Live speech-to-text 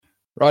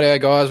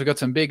Rightio, guys. We've got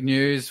some big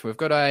news. We've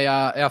got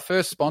our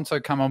first sponsor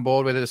come on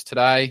board with us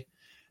today.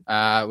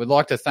 We'd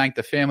like to thank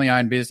the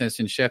family-owned business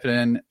in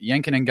Shepparton,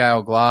 Yenkin and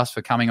Gale Glass,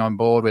 for coming on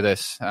board with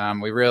us.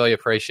 We really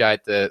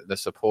appreciate the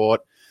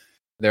support.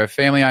 They're a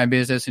family-owned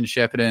business in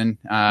Shepparton.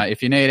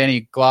 If you need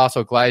any glass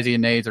or glazier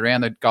needs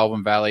around the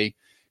Goulburn Valley,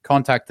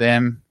 contact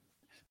them.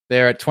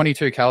 They're at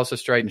 22 Callister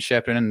Street in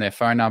Shepparton, and their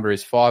phone number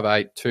is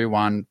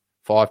 5821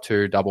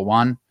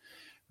 5211.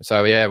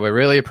 So, yeah, we're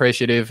really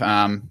appreciative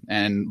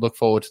and look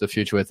forward to the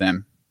future with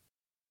them.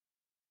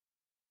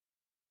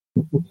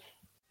 James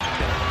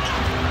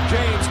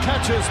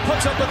catches,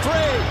 puts up the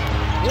three.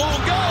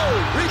 Won't go.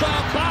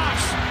 Rebound,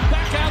 Bosch.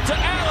 Back out to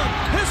Allen.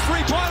 His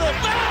three-pointer.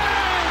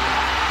 Bang!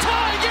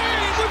 Tie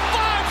game with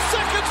 5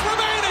 seconds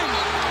remaining.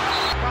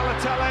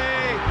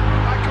 Balotelli.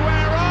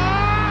 Aguero!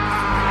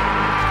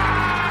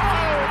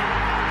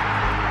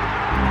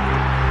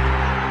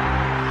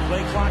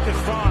 Play clock at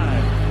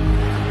 5.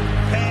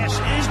 Pass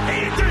is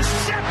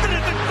intercepted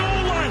at the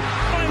goal line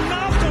by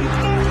Malcolm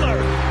Butler.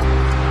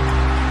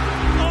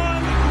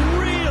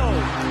 Unreal.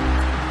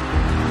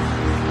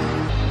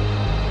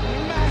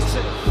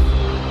 Massive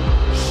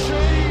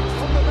shade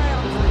from the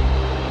boundary.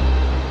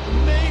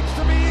 Needs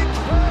to be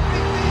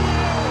perfectly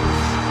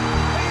used.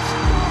 He's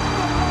got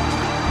the most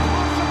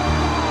impossible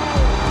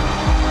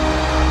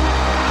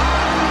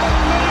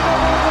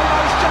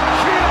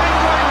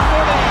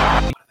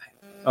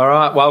goal. All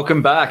right,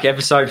 welcome back.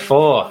 Episode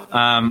 4.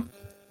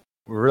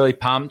 We're really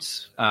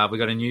pumped. We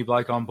got a new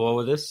bloke on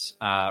board with us,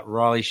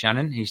 Riley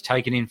Shannon. He's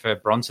taken in for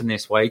Bronson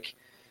this week.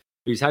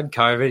 He's had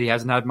COVID. He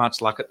hasn't had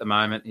much luck at the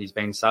moment. He's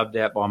been subbed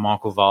out by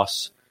Michael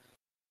Voss.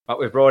 But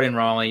we've brought in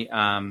Riley,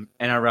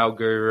 NRL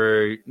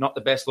guru, not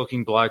the best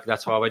looking bloke.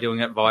 That's why we're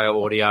doing it via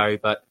audio.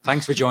 But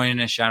thanks for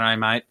joining us, Shano,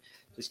 mate.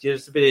 Just give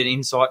us a bit of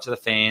insight to the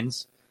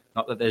fans.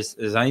 Not that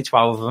there's only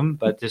 12 of them,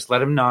 but just let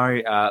them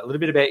know a little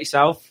bit about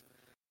yourself,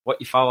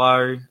 what you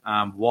follow,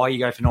 why you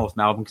go for North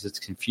Melbourne, because it's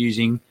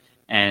confusing.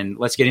 And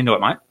let's get into it,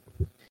 mate.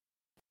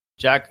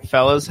 Jack,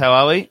 fellas, how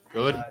are we?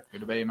 Good.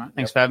 Good to be here, mate.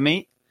 Thanks for having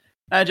me.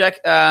 No, Jack,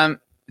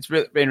 it's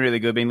been really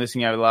good. Been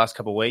listening over the last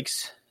couple of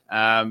weeks.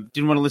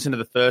 Didn't want to listen to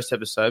the first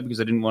episode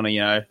because I didn't want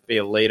to, be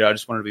a leader. I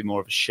just wanted to be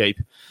more of a sheep.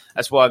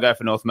 That's why I go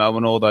for North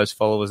Melbourne, all those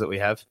followers that we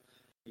have.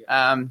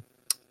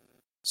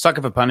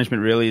 Sucker for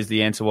punishment really is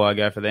the answer why I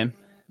go for them.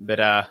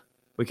 But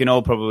we can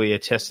all probably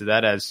attest to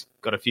that, as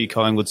got a few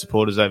Collingwood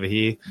supporters over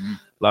here.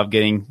 Love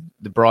getting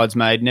the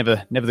bridesmaid,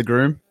 never the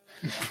groom.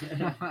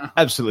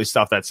 Absolutely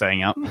stuff that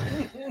saying up.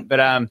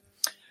 But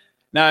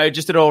no,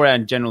 just an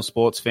all-round general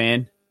sports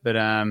fan. But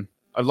I'd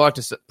like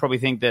to probably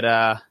think that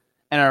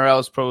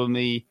NRL is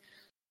probably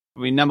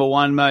number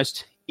one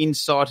most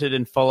incited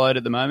and followed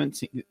at the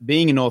moment.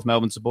 Being a North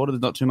Melbourne supporter,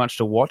 there's not too much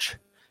to watch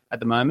at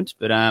the moment.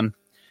 But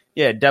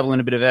dabble in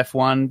a bit of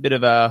F1, bit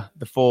of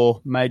the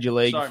 4 major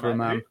league. Sorry, from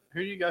mate, who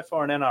do you go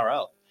for in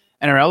NRL?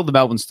 NRL, the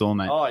Melbourne Storm,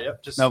 mate. Oh,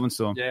 yep. Just Melbourne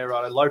Storm. Yeah,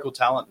 right. A local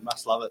talent.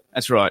 Must love it.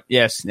 That's right.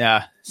 Yes.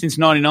 Since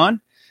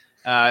 99.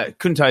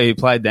 Couldn't tell you who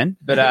played then,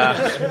 but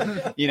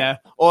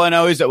all I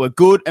know is that we're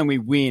good and we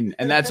win,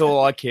 and that's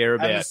all I care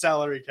about. And the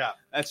salary cap.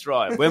 That's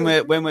right. When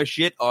we're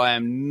shit, I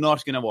am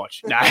not going to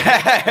watch. No.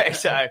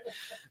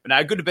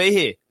 Good to be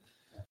here.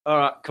 All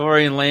right,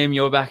 Corey and Liam,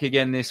 you're back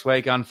again this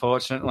week,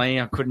 unfortunately.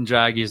 I couldn't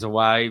drag you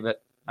away,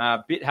 but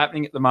a bit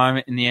happening at the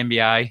moment in the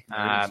NBA.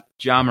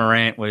 Ja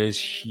Morant was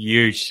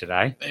huge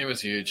today. He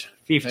was huge.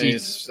 50.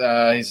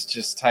 He's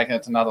just taken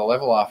it to another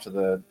level after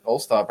the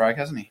All-Star break,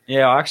 hasn't he?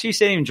 Yeah, I actually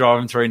seen him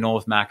driving through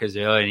North Macca's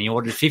earlier, and he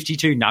ordered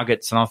 52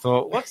 nuggets, and I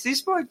thought, what's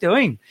this bloke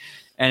doing?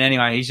 And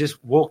anyway, he's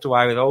just walked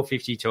away with all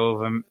 52 of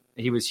them.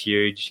 He was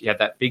huge. He had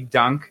that big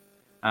dunk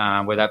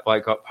where that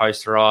bloke got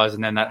posterised,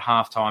 and then that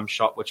halftime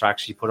shot, which I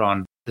actually put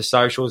on the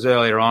socials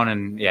earlier on,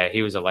 and yeah,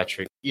 he was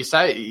electric. You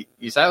say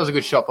it was a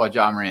good shot by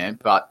Ja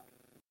Morant, but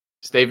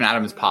Stephen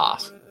Adams'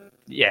 pass.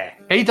 Yeah,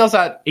 he does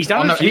that. He's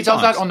done it a few times. He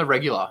does that on the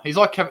regular. He's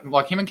like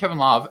him and Kevin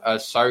Love are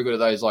so good at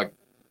those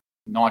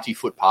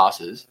 90-foot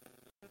passes.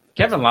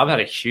 Kevin Love had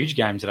a huge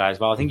game today as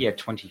well. I think he had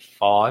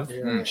 25. Yeah.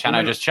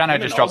 Chano just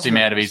dropped him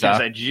out of his.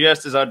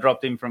 Just as I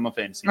dropped him from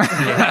offence.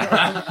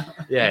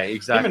 Yeah,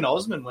 exactly. Him and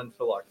Osman went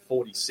for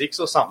 46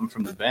 or something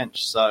from the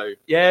bench. So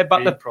yeah,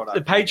 but the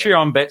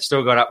Patreon bet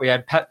still got up. We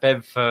had Pat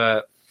Bev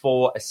for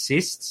 4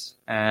 assists.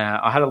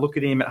 I had a look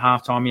at him at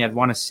halftime. He had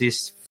 1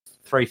 assist,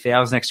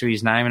 3,000 next to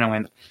his name, and I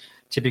went,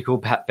 typical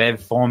Pat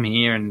Bev form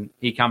here, and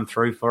he come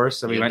through for us.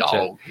 So we went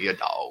to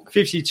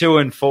 52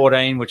 and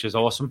 14, which is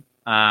awesome.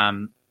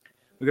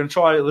 We're going to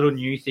try a little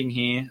new thing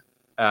here,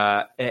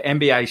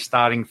 NBA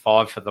starting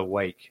 5 for the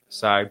week.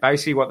 So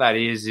basically what that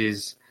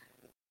is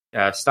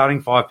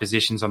starting 5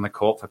 positions on the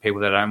court for people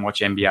that don't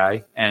watch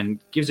NBA, and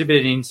gives a bit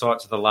of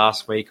insight to the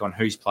last week on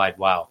who's played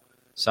well.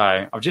 So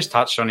I've just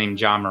touched on him,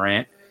 Ja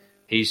Morant.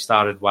 He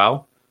started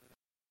well.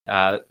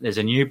 There's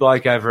a new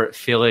bloke over at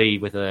Philly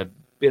with a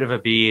bit of a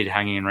beard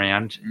hanging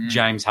around,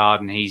 James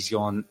Harden. He's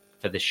gone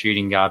for the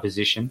shooting guard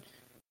position.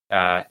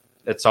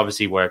 That's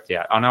obviously worked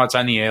out. I know it's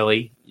only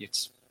early.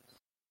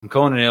 I'm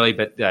calling it early,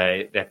 but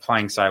they're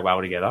playing so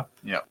well together.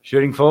 Yeah.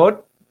 Shooting forward,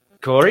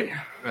 Corey.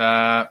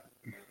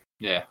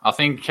 Yeah, I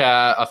think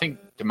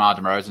DeMar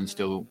DeRozan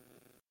still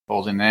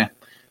falls in there.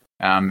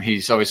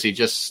 He's obviously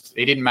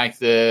he didn't make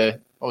the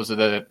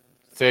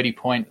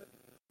 30-point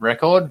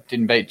record,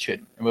 didn't beat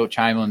Wilt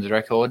Chamberlain's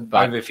record,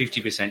 but over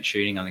 50%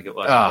 shooting, I think it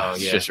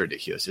was. it's just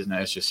ridiculous, isn't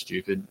it? It's just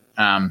stupid.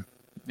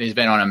 He's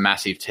been on a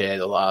massive tear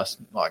the last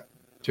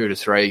 2 to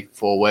 3,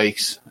 4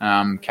 weeks,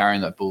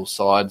 carrying that Bulls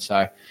side.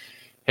 So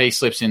he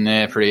slips in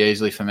there pretty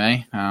easily for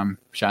me.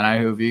 Shano,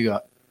 who have you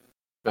got?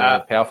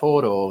 Power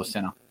forward or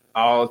centre?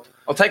 I'll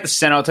take the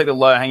centre. I'll take the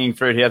low-hanging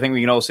fruit here. I think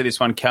we can all see this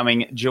one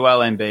coming. Joel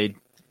Embiid,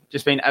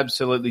 just been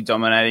absolutely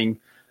dominating.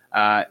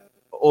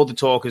 All the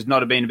talk has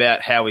not been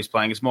about how he's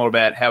playing. It's more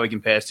about how he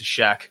compares to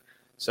Shaq.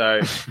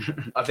 So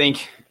I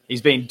think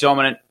he's been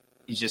dominant.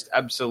 He's just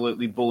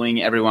absolutely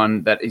bullying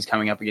everyone that is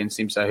coming up against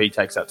him, so he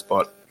takes that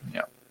spot.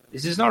 Yeah.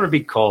 This is not a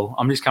big call.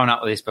 I'm just coming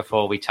up with this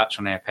before we touch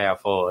on our power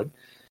forward.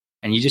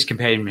 And you just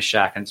compared him to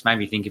Shaq, and it's made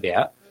me think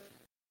about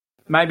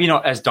maybe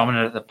not as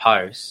dominant at the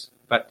post,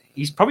 but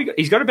he's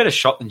got a better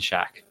shot than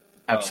Shaq.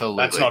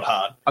 Absolutely. That's not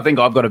hard. I think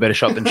I've got a better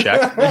shot than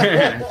Shaq.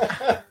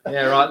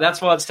 Yeah, right.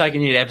 That's why it's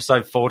taken you to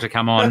episode 4 to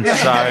come on.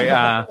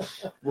 So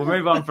we'll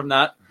move on from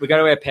that. We go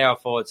to our power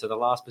forward, so the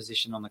last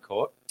position on the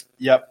court.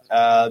 Yep.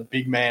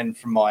 Big man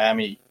from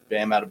Miami,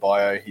 Bam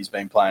Adebayo. He's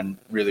been playing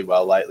really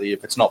well lately.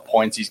 If it's not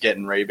points, he's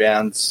getting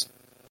rebounds,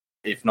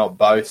 if not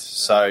both.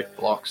 So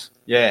Blocks.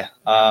 Yeah.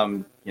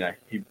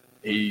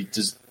 He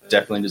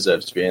definitely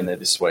deserves to be in there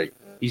this week.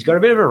 He's got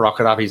a bit of a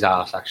rocket up his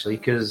ass, actually,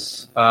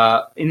 because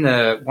in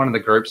one of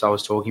the groups I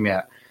was talking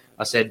about,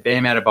 I said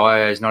Bam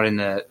Adebayo is not in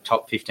the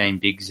top 15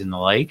 bigs in the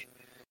league.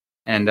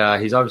 And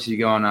he's obviously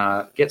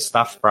gone, get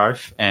stuffed, bro,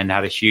 and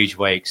had a huge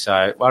week.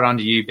 So well done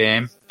to you,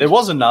 Bam. There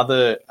was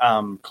another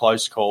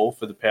close call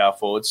for the power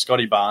forward.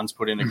 Scotty Barnes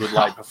put in a good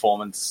late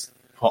performance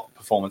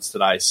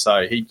today,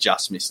 so he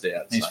just missed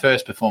out. His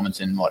first performance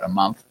in, a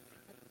month?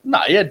 No,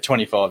 he had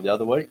 25 the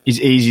other week. He's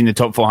easy in the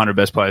top 400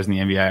 best players in the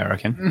NBA, I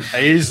reckon.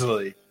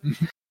 Easily.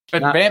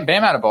 But Bam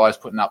Adebayo's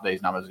putting up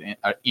these numbers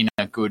in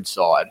a good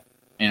side,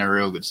 in a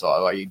real good side,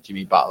 like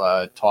Jimmy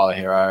Butler, Tyler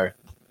Hero.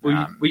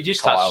 We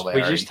just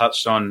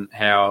touched on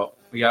how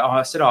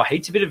I said,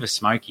 he's a bit of a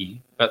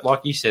smoky, but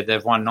like you said,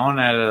 they've won 9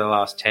 out of the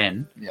last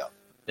 10. Yeah,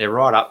 they're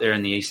right up there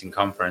in the Eastern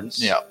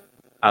Conference. Yeah,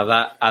 are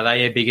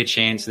they a bigger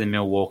chance than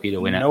Milwaukee to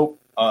win it? Nope.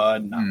 No.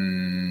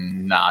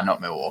 Nah,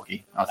 not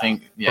Milwaukee. I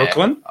think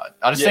Brooklyn.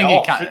 I just think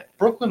he can't.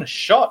 Brooklyn is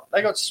shot.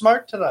 They got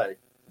smoked today.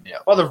 Yeah,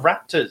 by the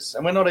Raptors,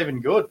 and we're not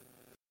even good.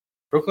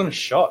 Brooklyn is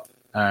shot.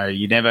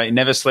 You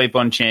never sleep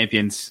on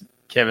champions,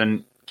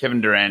 Kevin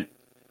Durant.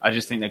 I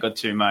just think they got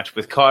too much.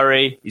 With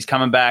Kyrie, he's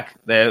coming back.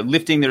 They're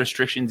lifting the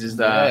restrictions.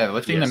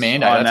 Lifting the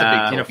mandate. That's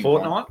a big in a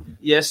fortnight.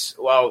 Yes.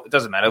 Well, it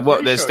doesn't matter.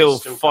 There's still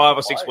 5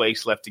 or 6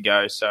 weeks left to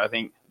go. So I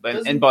think,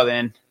 and by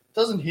then,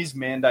 doesn't his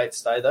mandate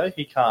stay though?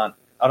 He can't.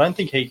 I don't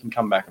think he can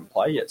come back and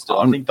play yet. Still,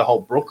 I think the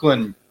whole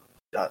Brooklyn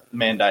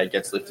mandate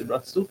gets lifted.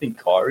 But I still think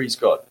Kyrie's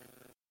got.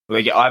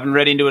 I haven't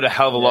read into it a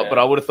hell of a lot, but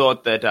I would have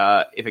thought that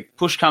if a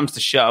push comes to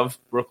shove,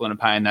 Brooklyn are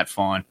paying that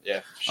fine.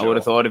 Yeah, sure. I would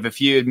have thought if a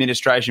few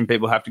administration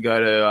people have to go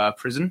to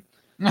prison,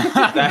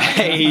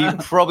 he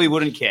probably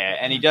wouldn't care.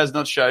 And he does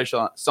not show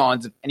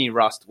signs of any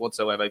rust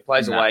whatsoever. He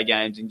plays away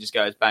games and just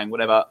goes, bang,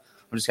 whatever.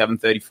 I'm just having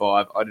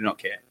 35. I do not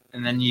care.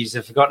 And then you've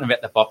forgotten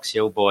about the Box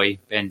Hill boy,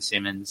 Ben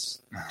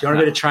Simmons. Do you want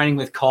a bit of training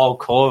with Kyle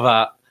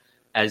Korver,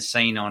 as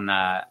seen on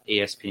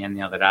ESPN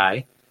the other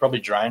day? Probably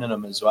draining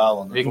him as well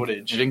on the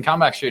footage. If he can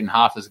come back shooting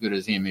half as good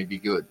as him, he'd be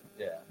good.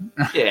 Yeah.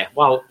 Yeah,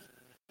 well,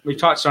 we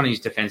touched on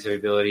his defensive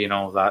ability and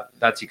all of that.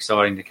 That's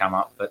exciting to come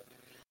up. But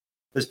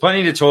there's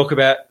plenty to talk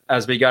about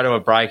as we go to a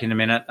break in a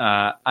minute.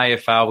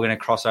 AFL, we're going to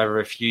cross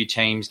over a few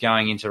teams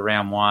going into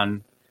round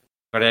 1.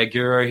 Got our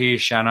guru here,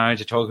 Shano,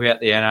 to talk about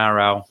the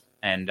NRL.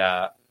 And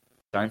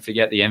don't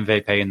forget the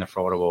MVP and the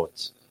Fraud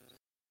Awards.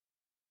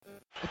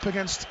 Up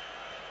against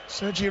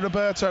Sergio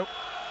Roberto.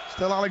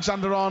 Still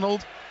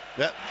Alexander-Arnold.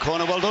 Yeah,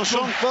 corner, well done,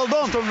 Sean. Well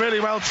done. Done really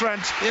well,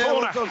 Trent. Yeah,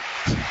 corner. well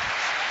done.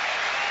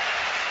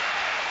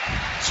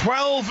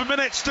 12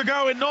 minutes to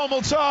go in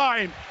normal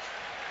time.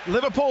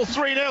 Liverpool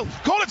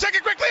 3-0. Corner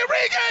taken quickly,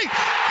 Origi!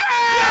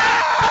 Yeah!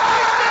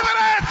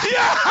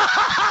 Yeah!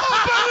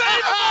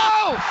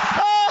 Unbelievable!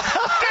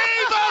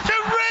 Divock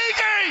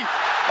Origi!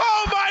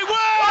 Oh my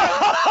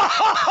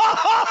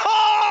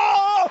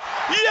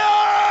word!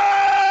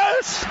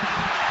 Yes!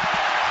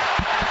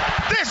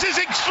 This is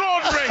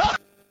extraordinary.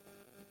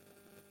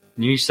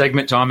 New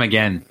segment time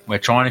again. We're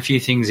trying a few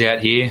things out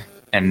here,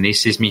 and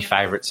this is my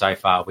favourite so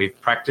far. We've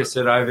practiced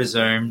it over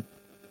Zoom.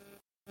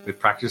 We've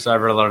practiced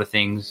over a lot of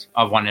things.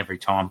 I've won every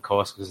time, of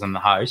course, because I'm the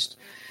host.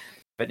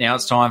 But now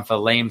it's time for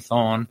Liam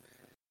Thorne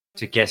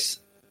to guess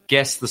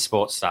the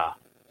sports star.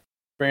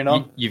 Bring it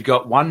on. You've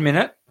got 1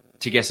 minute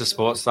to guess a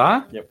sports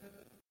star. Yep.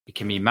 It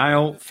can be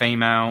male,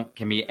 female,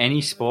 can be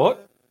any sport.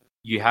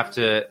 You have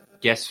to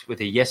guess with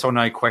a yes or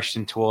no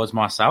question towards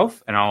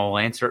myself, and I'll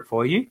answer it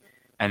for you.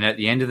 And at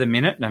the end of the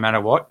minute, no matter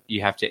what,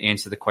 you have to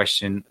answer the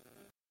question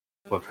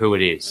of who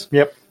it is.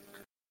 Yep.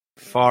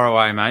 Fire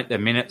away, mate. The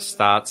minute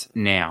starts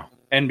now.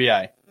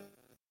 NBA.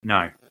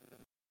 No.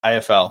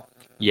 AFL.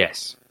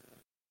 Yes.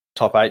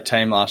 top 8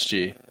 team last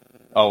year?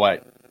 Oh,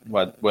 wait.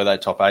 Were they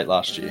top 8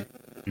 last year?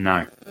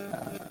 No.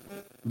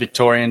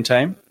 Victorian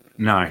team?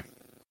 No.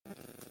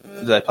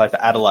 Do they play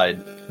for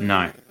Adelaide?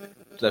 No.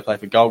 Do they play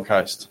for Gold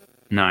Coast?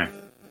 No.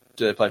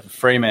 Do they play for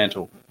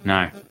Fremantle?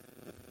 No.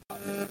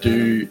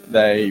 Do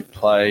they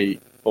play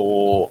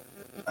for...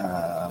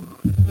 no,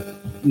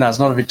 it's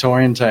not a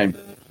Victorian team.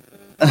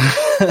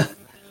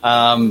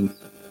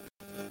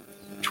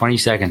 20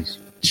 seconds.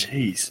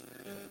 Jeez.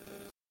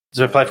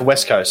 Do they play for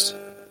West Coast?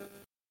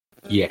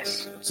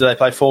 Yes. Do they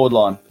play forward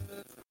line?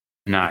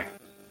 No.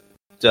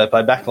 Do they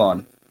play back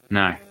line?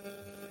 No.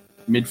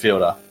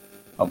 Midfielder,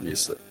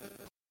 obviously.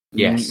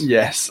 Yes.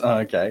 Yes,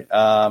 okay.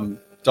 Dom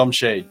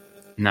Sheed.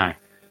 No.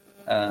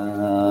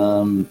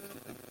 Um,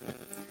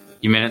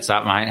 Your minute's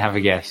up, mate. Have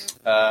a guess.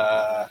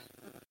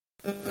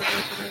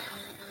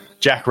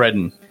 Jack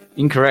Redden.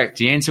 Incorrect.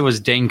 The answer was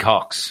Dean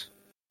Cox.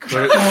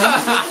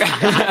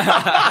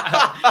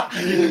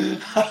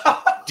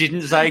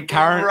 Didn't say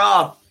current.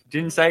 Rough.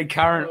 Didn't say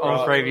current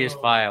or previous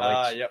player,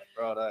 Yep,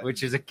 right.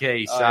 which is a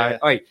key. So, yeah.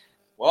 wait.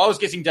 Well, I was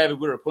guessing David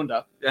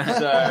Wirrapunda.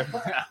 So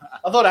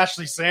I thought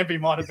Ashley Sampy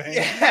might have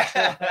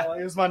been.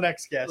 He was my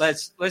next guess.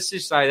 Let's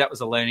just say that was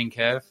a learning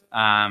curve.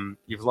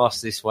 You've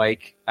lost this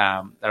week.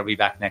 That'll be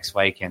back next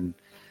week, and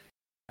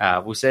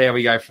we'll see how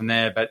we go from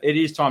there. But it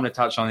is time to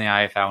touch on the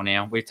AFL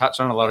now. We've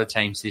touched on a lot of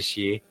teams this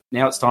year.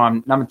 Now it's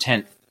time. Number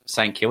 10th,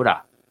 St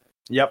Kilda.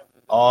 Yep,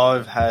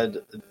 I've had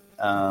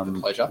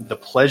the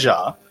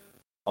pleasure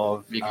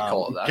of You can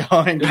call it that.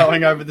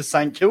 going over the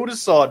St Kilda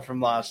side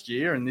from last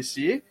year and this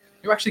year.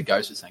 Who actually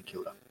goes to St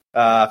Kilda?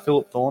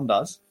 Philip Thorne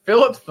does.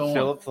 Philip Thorne.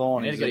 Philip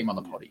Thorne. We need to He's get a- him on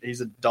the potty. He's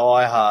a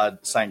die-hard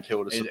St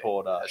Kilda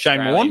supporter.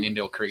 Shane Australian Warne?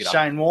 Indoor cricketer.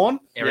 Shane Warne.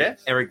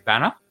 Yes. Eric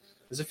Banner.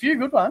 There's a few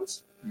good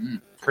ones.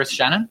 Chris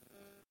Shannon.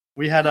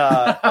 We had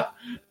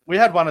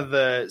one of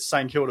the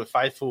St Kilda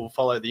faithful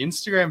follow the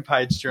Instagram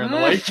page during the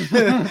week,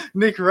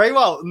 Nick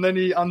Rewalt, and then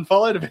he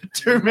unfollowed about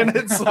 2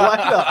 minutes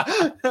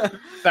later.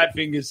 fat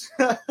fingers.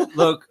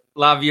 Look,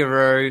 love you,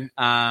 Roo.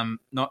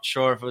 Not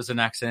sure if it was an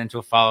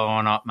accidental follow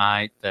or not,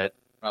 mate, but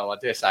Well, I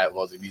dare say it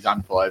was. If he's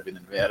unfollowed within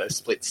about a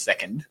split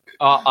second.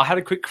 I had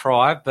a quick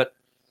cry, but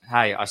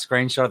hey, I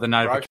screenshot the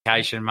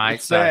notification, mate.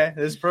 It's So there.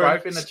 There's proof.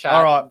 Broke in the chat.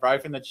 All right.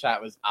 Broke in the chat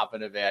was up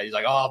and about. He's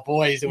like, "Oh,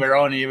 boys, we're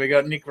on here. We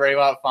got Nick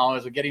Rewalt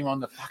followers. We'll get him on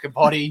the fucking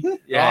potty.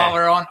 Yeah. Oh,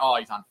 we're on. Oh,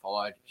 he's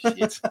unfollowed.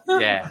 Shit.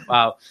 yeah,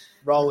 well,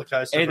 Roller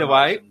coaster. Either of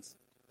way. emotions.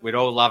 we'd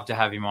all love to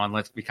have him on.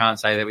 We can't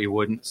say that we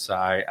wouldn't.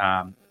 So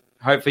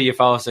hopefully you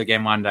follow us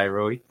again one day,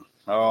 Rui.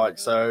 All right,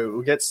 so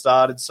we'll get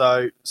started.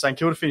 So St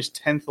Kilda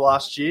finished 10th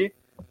last year.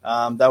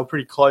 They were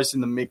pretty close in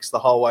the mix the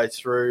whole way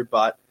through,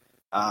 but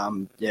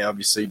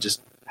obviously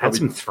just Had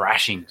some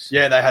thrashings.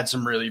 Yeah, they had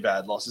some really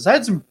bad losses. They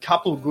had some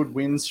couple of good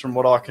wins from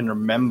what I can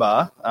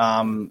remember.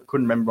 Couldn't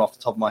remember off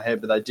the top of my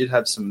head, but they did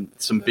have some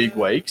big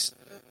weeks.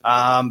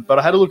 But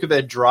I had a look at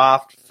their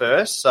draft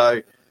first.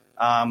 So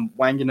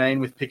Wanganeen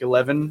with pick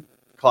 11,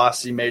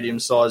 classy,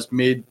 medium-sized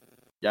mid.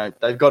 You know,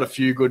 they've got a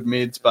few good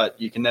mids, but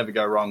you can never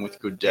go wrong with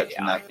good depth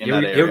in that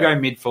area. He'll go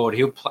mid forward.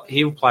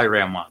 He'll play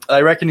round one.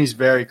 They reckon he's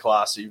very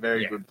classy,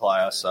 very good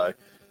player. So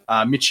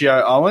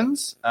Michio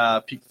Owens,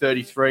 pick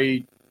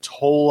 33,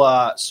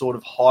 taller sort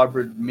of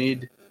hybrid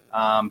mid,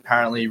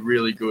 apparently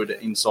really good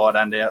inside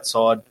and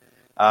outside.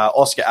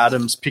 Oscar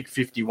Adams, pick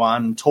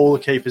 51, taller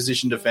key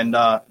position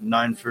defender,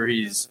 known for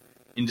his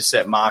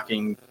intercept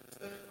marking.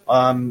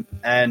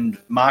 And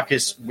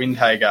Marcus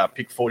Windhager,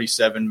 pick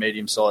 47,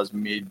 medium-sized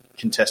mid,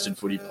 contested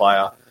footy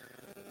player.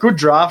 Good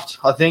draft,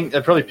 I think.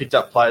 They probably picked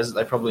up players that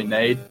they probably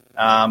need.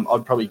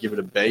 I'd probably give it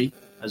a B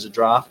as a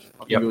draft.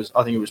 I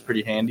think it was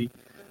pretty handy.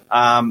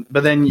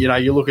 But then,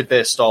 you look at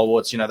their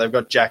stalwarts. They've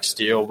got Jack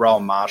Steele,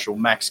 Rowan Marshall,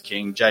 Max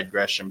King, Jade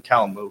Gresham,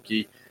 Callum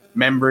Wilkie,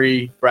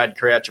 Membry, Brad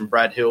Crouch, and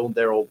Brad Hill.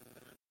 They're all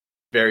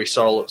very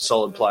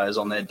solid players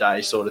on their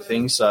day sort of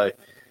thing. So,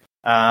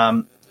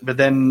 but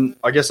then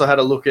I guess I had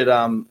a look at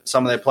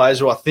some of their players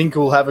who I think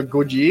will have a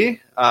good year.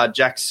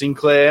 Jack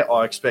Sinclair,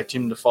 I expect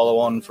him to follow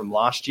on from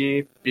last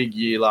year. Big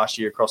year last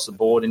year across the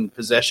board in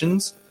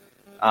possessions.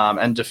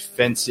 And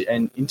defensive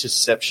and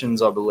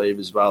interceptions, I believe,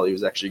 as well. He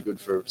was actually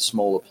good for a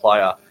smaller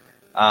player.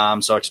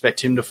 So I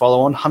expect him to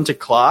follow on. Hunter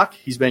Clark,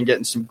 he's been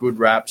getting some good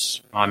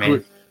raps.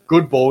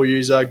 Good ball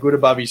user, good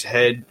above his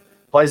head.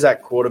 Plays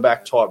that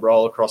quarterback type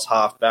role across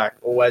halfback,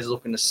 always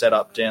looking to set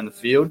up down the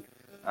field.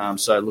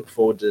 So look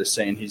forward to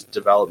seeing his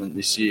development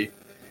this year.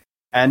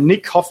 And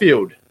Nick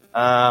Caulfield,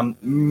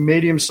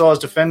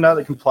 medium-sized defender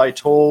that can play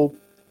tall.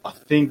 I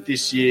think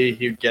this year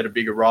he'll get a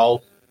bigger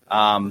role.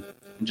 And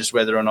just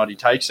whether or not he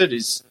takes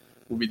it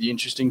will be the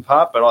interesting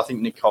part. But I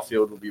think Nick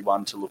Caulfield will be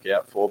one to look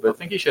out for. But I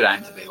think he should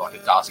aim to be like a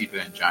Darcy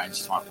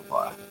Byrne-Jones type of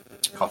player.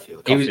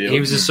 Caulfield. He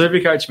was a super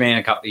coach man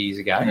a couple of years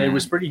ago. It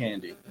was pretty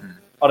handy.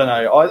 I don't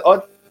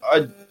know.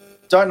 I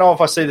don't know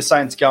if I see the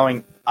Saints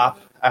going up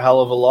a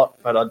hell of a lot,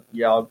 but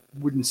I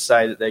wouldn't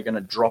say that they're going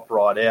to drop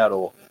right out.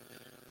 Or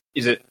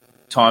Is it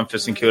time for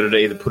St Kilda to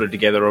either put it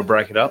together or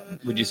break it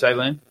up? Would you say,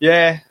 Liam?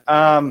 Yeah.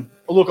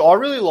 Look, I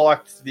really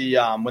liked the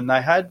when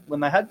they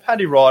had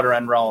Paddy Ryder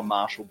and Rowan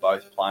Marshall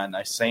both playing.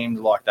 They seemed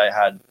like they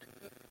had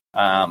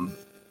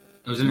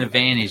It was an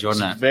advantage,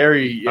 wasn't it?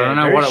 Very. I don't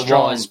know very what it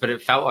strong. was, but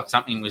it felt like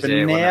something was But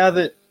there. now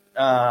that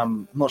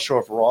I'm not sure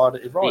if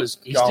Ryder's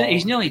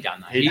He's nearly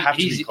done that. He'd have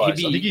to be close. I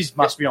think he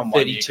must be on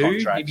 32, 1 year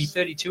contract. maybe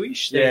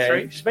 32-ish, Yeah,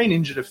 33. he's been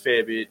injured a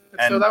fair bit.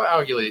 So they were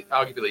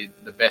arguably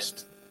the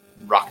best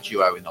ruck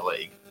duo in the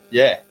league,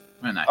 yeah,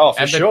 weren't they? Oh,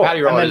 for and sure. Paddy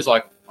And then- Ryder's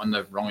like on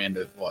the wrong end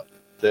of what?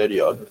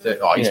 30 odd.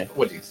 He's Yeah.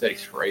 what is he,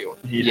 33 or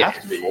He'd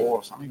have to be. 34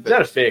 or something. He's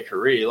had a fair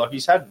career. Like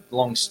he's had a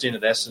long stint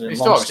at Essendon,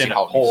 He's long still stint at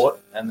obviously Port,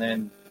 and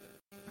then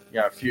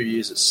a few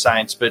years at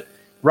Saints. But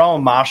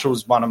Rowan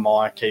Marshall's one of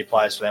my key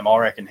players for them. I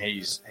reckon he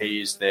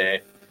is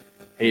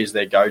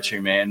their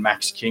go-to man.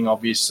 Max King,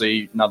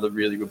 obviously, another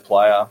really good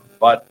player.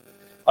 But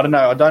I don't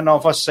know. I don't know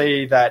if I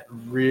see that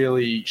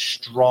really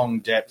strong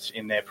depth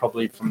in there.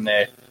 Probably from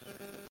their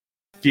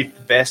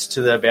 5th best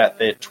to about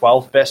their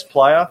 12th best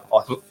player.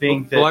 I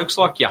think that blokes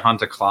like your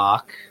Hunter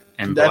Clark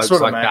and That's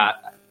blokes what I like mean.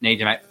 that need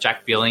to make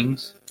Jack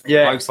Billings.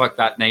 yeah, Blokes like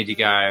that need to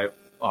go,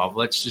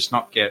 let's just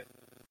not get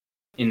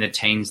in the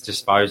teens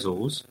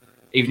disposals.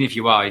 Even if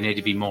you are, you need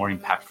to be more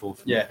impactful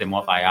Yeah. than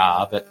what they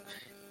are. But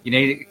you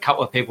need a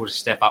couple of people to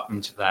step up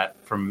into that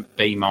from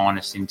B-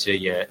 into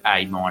your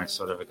A-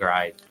 sort of a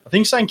grade. I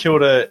think St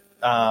Kilda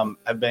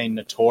have been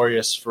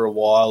notorious for a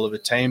while of a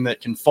team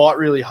that can fight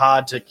really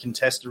hard to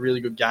contest a really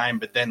good game,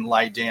 but then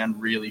lay down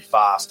really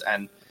fast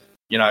and,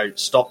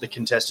 stop the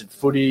contested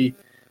footy.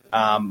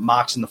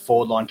 Marks in the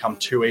forward line come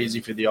too easy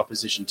for the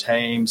opposition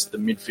teams. The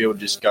midfield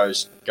just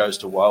goes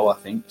to woe, I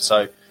think.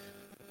 So,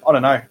 I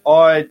don't know.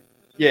 I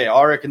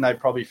reckon they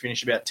probably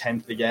finish about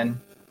 10th again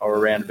or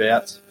around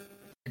about.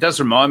 It does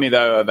remind me,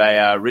 though, of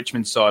a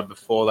Richmond side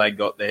before they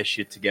got their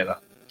shit together.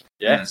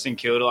 Yeah. St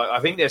Kilda, I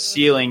think their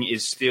ceiling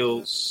is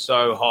still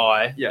so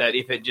high that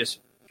if it just,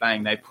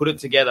 they put it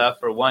together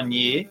for 1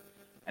 year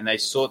and they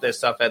sort their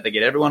stuff out, they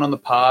get everyone on the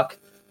park,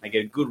 they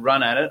get a good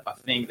run at it, I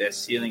think their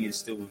ceiling is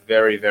still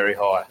very, very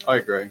high. I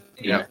agree.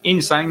 Yeah.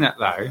 In saying that,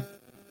 though,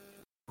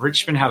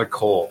 Richmond had a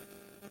core.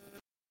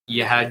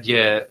 You had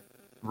your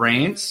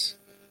Rance,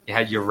 you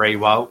had your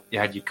Rewalt, you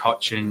had your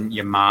Cochin,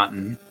 your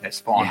Martin.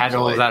 You had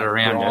all of that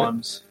around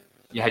Grimes.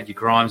 it. You had your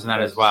Grimes and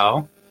that as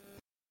well.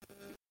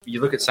 You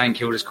look at St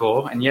Kilda's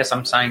core, and yes,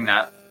 I'm saying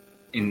that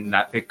in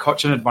that. But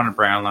Cochin had won a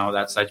Brownlow at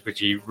that stage,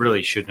 but you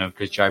really shouldn't have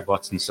because Joe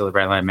Watson's still a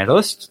Brownlow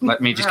medalist. Let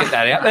me just get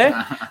that out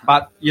there.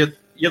 But you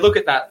look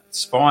at that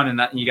spine and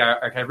that, and you go,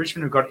 okay,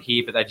 Richmond have got it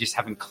here, but they just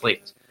haven't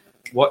clicked.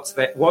 What's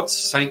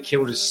St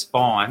Kilda's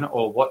spine,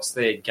 or what's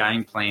their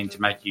game plan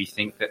to make you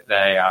think that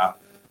they are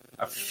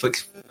a flick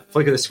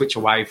of the switch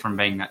away from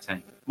being that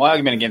team? My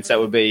argument against that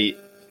would be,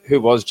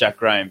 who was Jack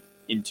Graham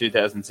in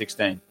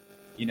 2016?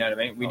 You know what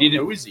I mean?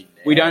 Who is he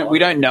We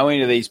don't know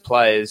any of these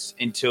players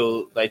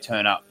until they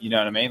turn up. You know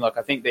what I mean? Like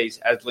I think these,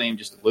 as Liam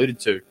just alluded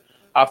to,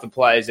 half the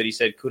players that he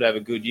said could have a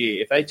good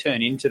year, if they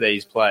turn into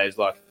these players,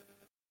 like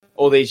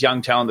all these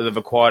young talent that they've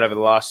acquired over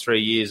the last 3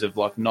 years of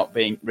like not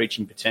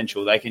reaching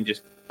potential, they can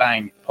just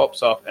bang,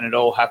 pops off, and it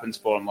all happens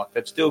for them. Like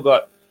they've still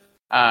got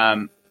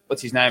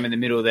what's his name in the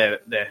middle of their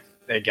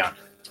gun.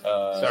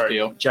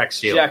 Steele. Jack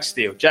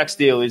Steele. Jack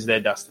Steele is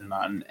their Dustin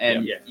Martin,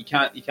 and you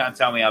can't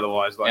tell me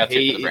otherwise. Like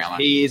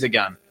he is a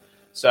gun.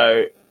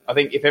 So I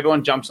think if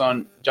everyone jumps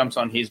on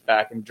his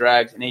back and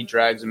he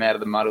drags them out of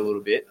the mud a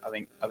little bit, I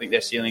think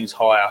their ceiling's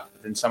higher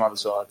than some other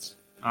sides.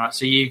 All right,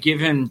 so you've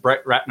given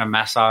Brett Ratner a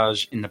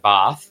massage in the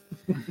bath.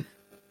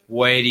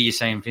 Where do you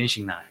see him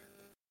finishing, though?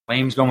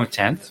 Liam's gone with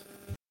 10th.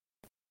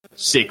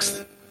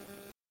 6th.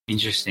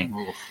 Interesting.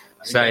 Oof.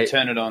 So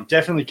Turn it on.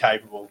 Definitely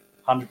capable.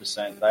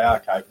 100%. They are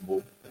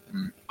capable.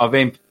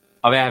 I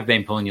have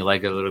been pulling your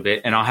leg a little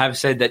bit, and I have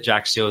said that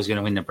Jack Steele is going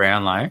to win the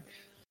Brownlow,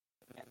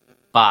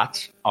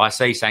 but I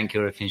see St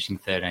Kilda finishing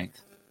 13th.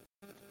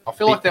 I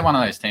feel like they're one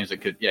of those teams that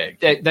could, They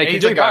could either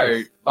do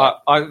go both.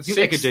 I think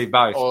they could do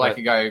both. or they but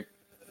could go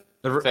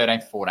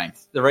 13th,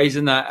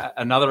 14th.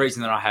 another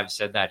reason that I have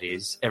said that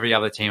is every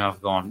other team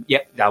I've gone,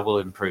 yep, they will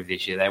improve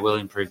this year. They will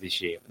improve this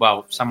year.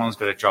 Well, someone's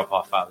got to drop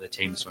off other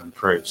teams to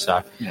improve.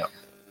 So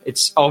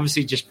it's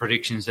obviously just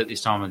predictions at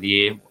this time of the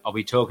year. I'll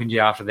be talking to you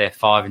after they're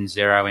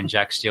 5-0 and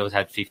Jack Steele's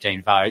had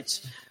 15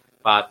 votes.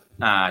 But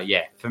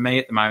for me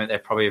at the moment, they're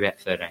probably about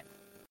 13th.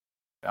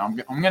 I'm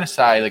going to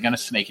say they're going to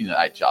sneak into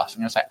 8th, Josh.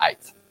 I'm going to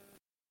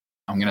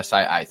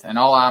say 8th. And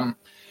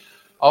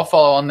I'll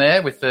follow on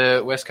there with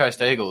the West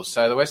Coast Eagles.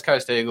 So the West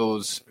Coast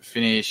Eagles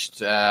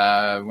finished.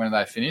 When did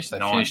they finish? They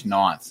finished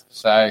 9th.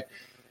 So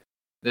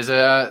there's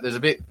a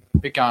bit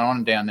going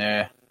on down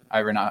there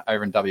over in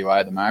WA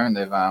at the moment.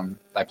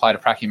 They played a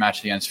pracky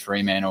match against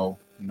Fremantle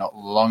not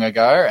long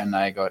ago, and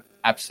they got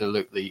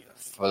absolutely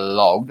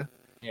flogged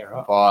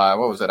by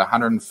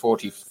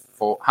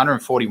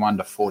 141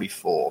 to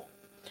 44.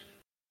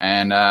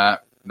 And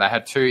they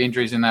had 2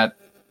 injuries in that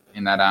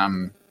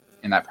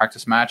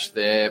practice match.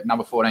 Their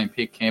number 14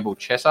 pick, Campbell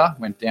Chesser,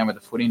 went down with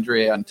a foot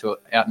injury out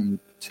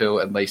until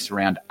at least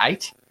round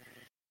 8.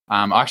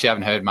 I actually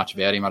haven't heard much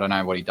about him. I don't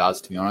know what he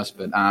does, to be honest,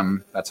 but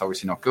that's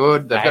obviously not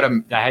good. They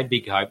had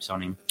big hopes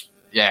on him.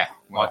 Yeah.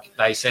 Like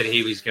they said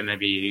he was going to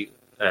be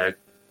a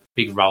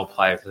big role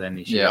player for them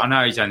this year. Yeah. I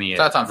know he's only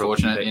So that's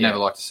unfortunate. You never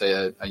like to see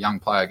a young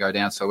player go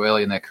down so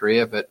early in their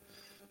career, but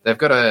they've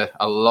got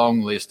a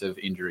long list of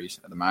injuries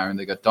at the moment.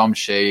 They've got Dom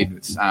Sheed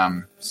with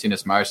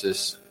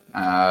syndesmosis,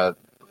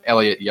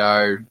 Elliot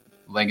Yeo,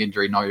 leg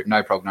injury,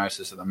 no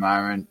prognosis at the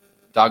moment.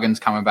 Duggan's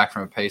coming back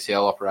from a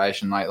PCL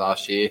operation late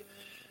last year.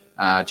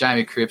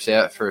 Jamie Cripps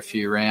out for a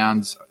few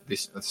rounds at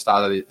the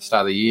start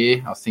of the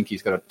year. I think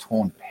he's got a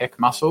torn pec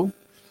muscle.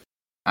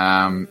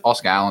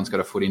 Oscar Allen's got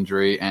a foot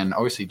injury, and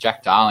obviously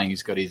Jack Darling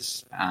has got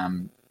his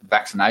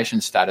vaccination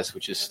status,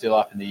 which is still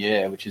up in the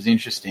air, which is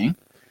interesting.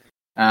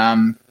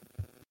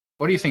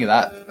 What do you think of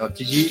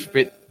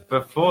that?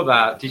 Before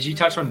that, did you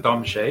touch on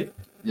Dom Sheed?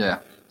 Yeah.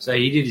 So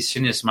he did his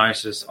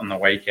syndesmosis on the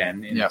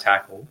weekend in the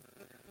tackle.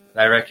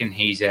 They reckon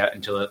he's out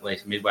until at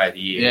least midway of the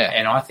year. Yeah.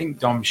 And I think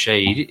Dom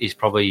Sheed is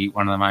probably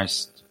one of the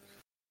most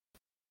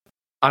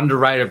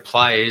underrated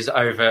players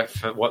over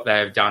for what they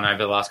have done over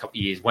the last couple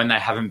of years when they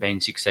haven't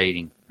been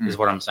succeeding, is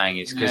what I'm saying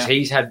is. Because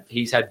he's had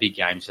big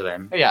games for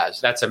them. Yeah.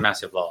 That's a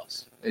massive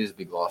loss. It is a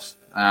big loss.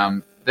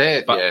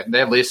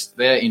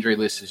 Their injury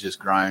list has just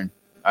grown.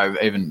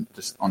 Even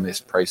just on this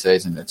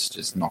preseason, it's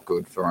just not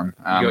good for him.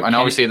 And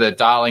obviously the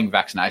Darling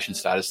vaccination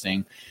status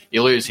thing,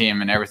 you lose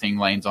him and everything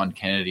leans on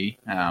Kennedy.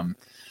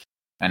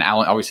 And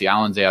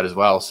Allen's out as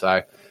well.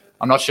 So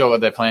I'm not sure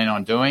what they're planning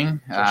on doing.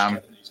 Josh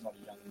Kennedy's not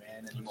a young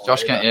man anymore.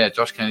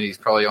 Josh Kennedy's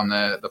probably on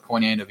the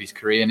pointy end of his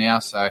career now.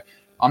 So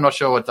I'm not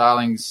sure what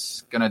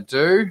Darling's going to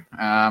do.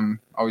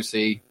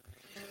 Obviously,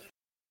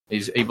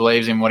 he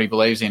believes in what he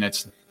believes in.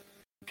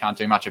 Can't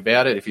do much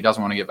about it. If he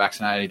doesn't want to get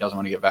vaccinated, he doesn't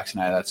want to get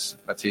vaccinated.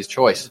 That's his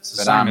choice. It's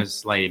the same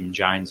as Liam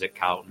Jones at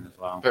Carlton as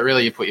well. But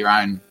really, you're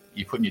putting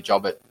your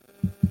job at,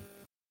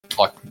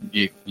 like,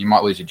 you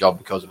might lose your job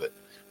because of it.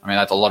 I mean,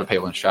 that's a lot of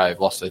people in Australia have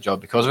lost their job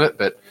because of it,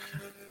 but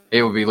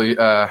he will be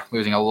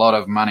losing a lot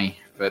of money.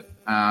 But,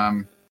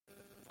 I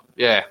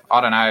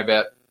don't know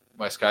about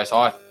West Coast.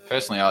 I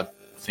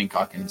think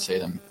I can see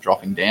them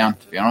dropping down,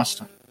 to be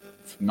honest.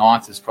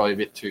 Ninth is probably a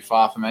bit too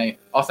far for me.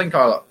 I think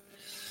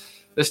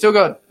they've still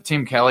got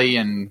Tim Kelly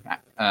and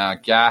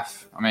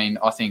Gaff. I mean,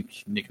 I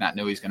think Nick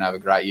Naitanui is going to have a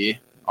great year.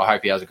 I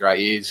hope he has a great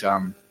year. He's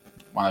one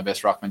of the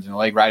best ruckmans in the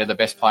league, rated the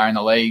best player in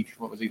the league.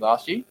 What was he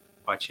last year?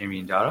 By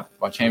champion data.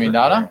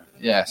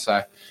 Yeah,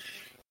 so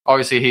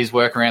obviously his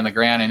work around the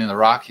ground and in the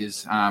ruck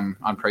is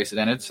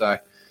unprecedented. So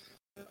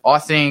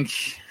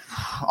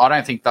I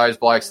don't think those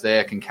blokes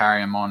there can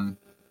carry him on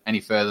any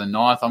further than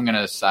ninth. I'm going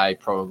to say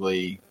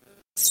 14th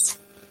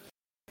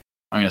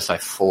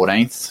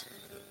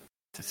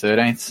to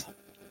 13th.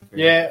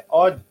 Yeah,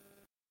 I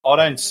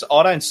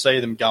don't see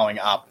them going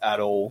up at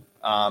all.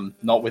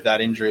 Not with that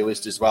injury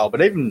list as well.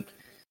 But even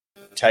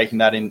taking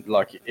that in,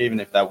 like, even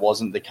if that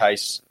wasn't the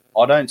case,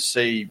 I don't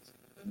see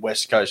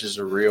West Coast as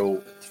a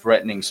real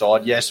threatening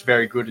side. Yes,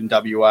 very good in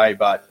WA,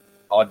 but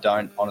I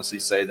don't honestly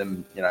see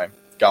them,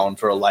 going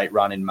for a late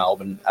run in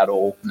Melbourne at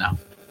all. No.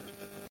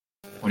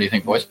 What do you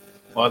think, boys?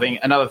 Well, I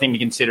think another thing to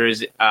consider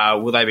is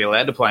will they be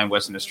allowed to play in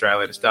Western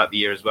Australia to start the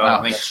year as well? No,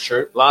 I think that's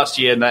true. Last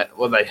year,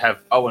 they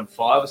have 0-5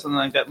 or something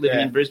like that living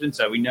in Brisbane,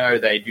 so we know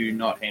they do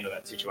not handle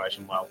that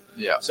situation well.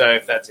 Yeah. So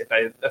if that's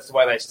the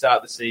way they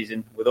start the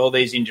season with all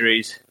these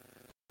injuries,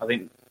 I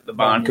think the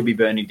barn could be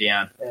burning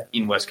down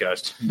in West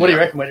Coast. What do you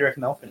reckon? Where do you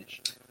reckon they'll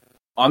finish?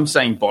 I'm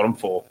saying bottom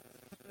four.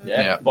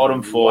 Yeah.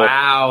 Bottom four.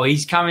 Wow,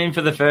 he's come in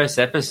for the first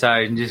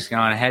episode and just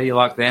going, how do you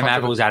like them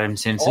apples, Adam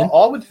Simpson?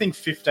 I would think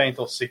 15th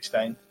or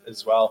 16th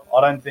as well.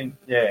 I don't think,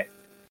 I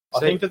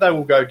think that they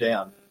will go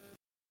down.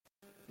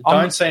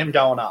 Don't see them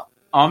going up.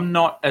 I'm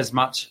not as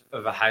much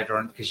of a hater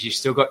on it because you've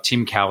still got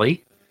Tim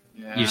Kelly.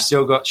 Yeah. You've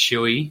still got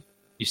Shuey.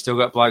 You've still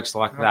got blokes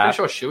like that. I'm pretty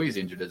sure Shuey's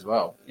injured as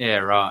well. Yeah,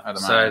 right. At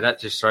the So moment. that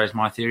just throws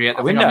my theory out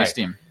the I think window. I missed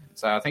him.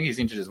 So I think he's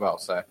injured as well.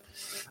 So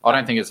I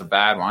don't think it's a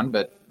bad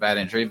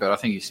injury, but I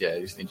think he's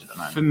injured at the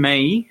moment. For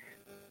me,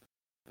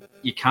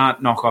 you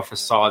can't knock off a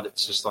side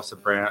that's just lost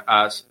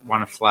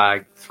won a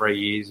flag 3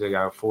 years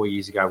ago, 4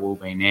 years ago, will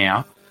be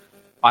now.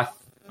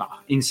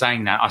 In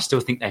saying that, I still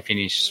think they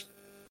finish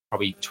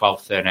probably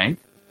 12th, 13th. What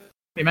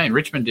do you mean?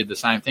 Richmond did the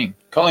same thing.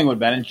 Collingwood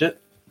managed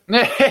it.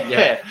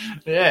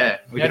 Yeah.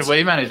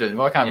 We managed it.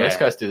 Why can't West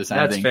Coast do the same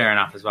That's thing? fair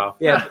enough as well.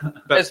 Yeah,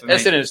 but for me-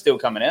 Essendon is still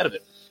coming out of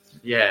it.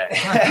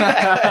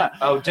 Yeah.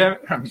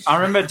 I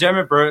remember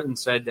Dermot Burton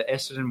said that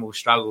Essendon will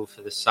struggle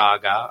for the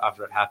saga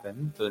after it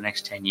happened for the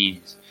next 10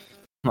 years.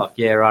 I'm like,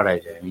 yeah, righto,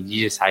 Jeremy.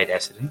 You just hate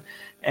Essendon.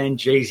 And,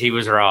 geez, he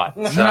was right.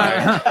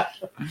 So,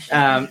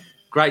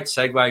 great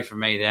segue from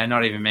me there,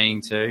 not even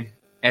meaning to.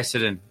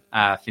 Essendon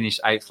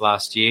finished 8th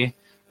last year.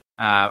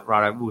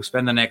 Righto, we'll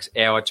spend the next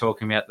hour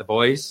talking about the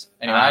boys.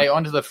 Anyway,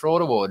 on to the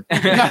fraud award.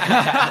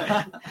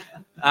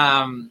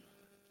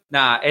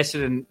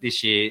 Essendon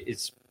this year,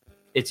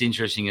 it's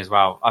interesting as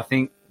well. I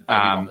think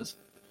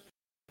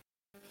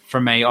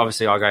for me,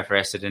 obviously, I go for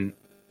Essendon.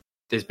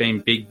 There's been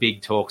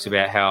big talks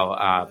about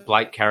how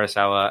Blake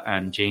Carousella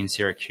and Gene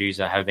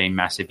Siracusa have been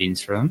massive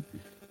ins for them.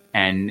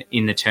 And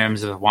in the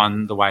terms of,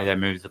 one, the way they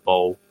move the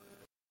ball,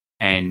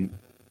 and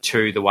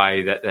two, the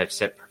way that they've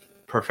set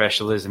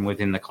professionalism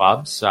within the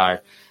club. So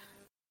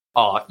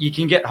Oh, you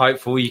can get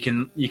hopeful. You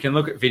can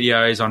look at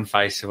videos on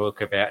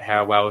Facebook about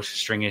how well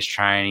Stringer's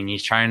training.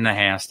 He's training the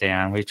house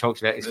down. We've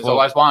talked about this. There's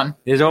always one.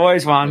 There's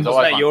always one. There's Was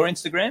always that one. your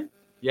Instagram?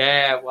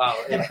 Yeah, well,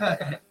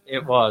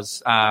 it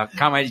was.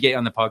 Can't wait to get you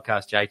on the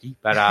podcast, Jakey.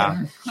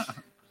 But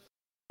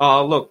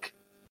oh, look,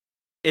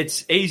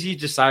 it's easy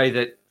to say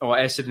that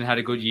Essendon had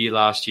a good year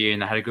last year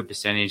and they had a good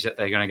percentage that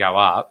they're going to go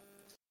up.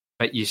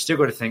 But you still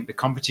got to think the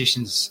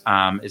competition's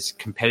as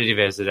competitive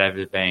as it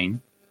ever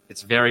been.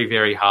 It's very,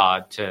 very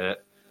hard to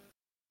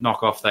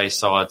knock off those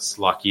sides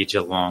like your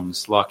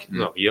Geelongs, look,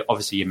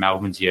 obviously your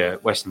Melbournes, your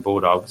Western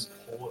Bulldogs.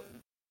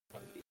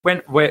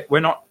 We're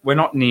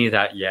not near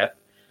that yet.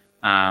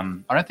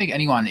 I don't think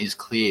anyone is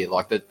clear.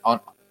 Like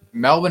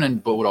Melbourne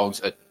and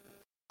Bulldogs are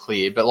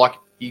clear, but like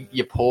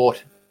your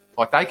Port,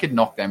 like they could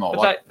knock them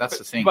off. That's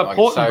the thing. But like,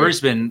 Port and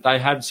Brisbane, they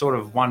had sort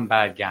of one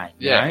bad game.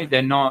 You Yeah.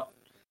 know?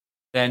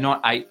 They're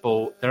not 8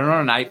 ball. They're not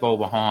an 8 ball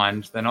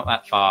behind. They're not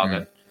that far.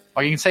 But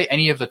like you can see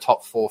any of the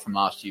top 4 from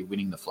last year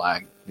winning the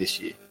flag this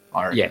year.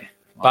 I reckon. yeah.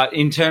 But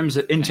in terms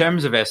of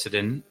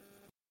Essendon,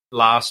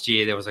 last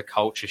year there was a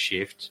culture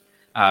shift.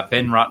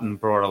 Ben Rutten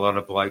brought a lot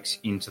of blokes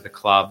into the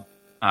club,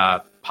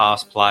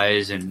 past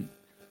players, and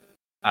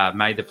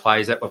made the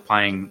players that were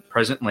playing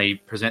presently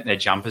present their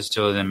jumpers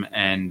to them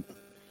and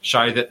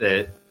show that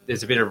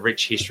there's a bit of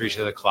rich history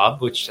to the club,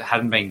 which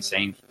hadn't been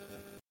seen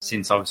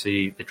since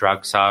obviously the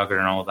drug saga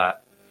and all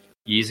that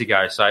years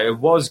ago. So it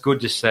was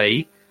good to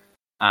see.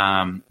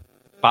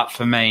 But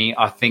for me,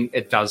 I think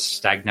it does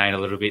stagnate a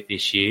little bit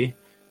this year.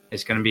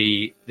 There's going to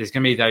be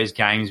those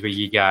games where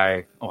you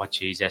go, oh,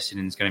 geez,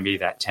 Essendon's going to be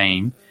that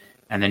team.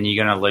 And then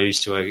you're going to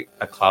lose to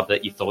a club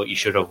that you thought you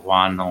should have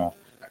won. Or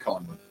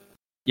Collingwood.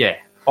 Yeah.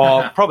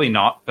 Or probably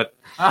not. But,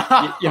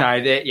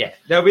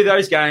 there'll be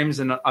those games.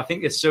 And I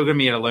think it's still going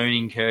to be a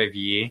learning curve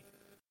year.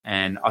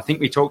 And I think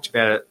we talked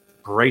about it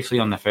briefly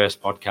on the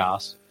first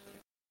podcast.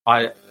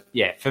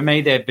 For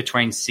me, they're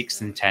between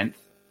 6th and 10th.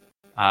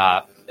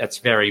 That's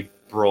very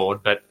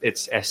broad, but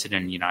it's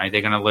Essendon,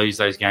 They're going to lose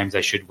those games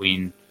they should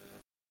win.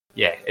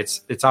 Yeah,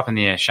 it's up in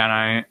the air.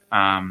 Shano,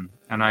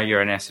 I know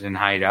you're an Essendon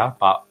hater,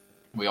 but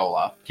we all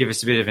are. Give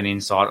us a bit of an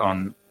insight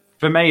on...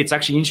 For me, it's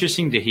actually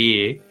interesting to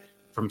hear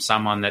from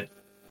someone that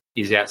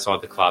is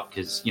outside the club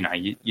because,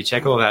 you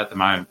check all that at the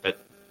moment, but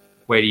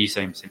where do you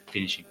see them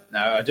finishing? No,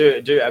 I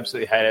do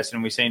absolutely hate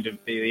Essendon. We seem to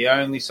be the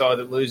only side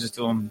that loses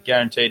to them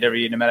guaranteed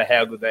every year, no matter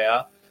how good they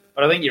are.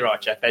 But I think you're right,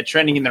 Jack. They're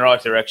trending in the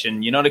right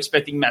direction. You're not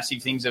expecting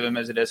massive things of them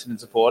as an Essendon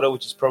supporter,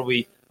 which is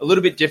probably a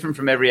little bit different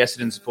from every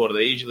Essendon supporter.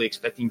 They're usually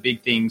expecting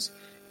big things,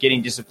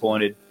 getting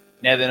disappointed.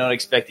 Now they're not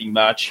expecting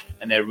much,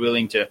 and they're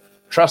willing to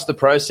trust the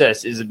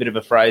process is a bit of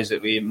a phrase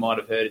that we might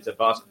have heard as a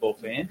basketball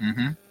fan.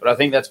 Mm-hmm. But I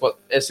think that's what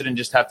Essendon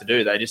just have to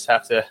do. They just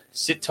have to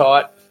sit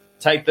tight,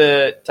 take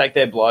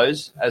their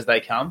blows as they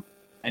come,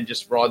 and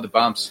just ride the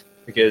bumps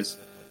because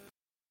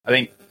I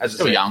think, as I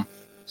said,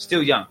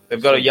 still young.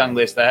 They've got a young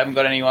list. They haven't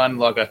got anyone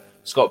like a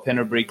Scott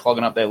Penderbury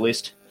clogging up their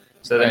list.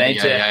 So they need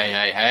to...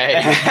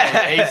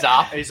 Hey. He's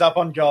up. He's up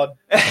on God.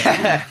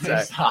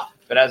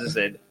 But as I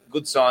said,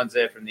 good signs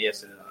there from the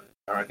Essendon,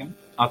 I reckon.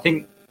 I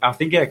think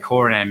our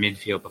core in our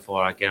midfield,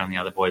 before I get on the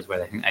other boys where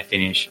they think they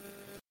finish,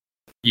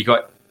 you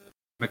got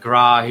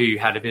McGrath, who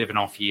had a bit of an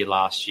off year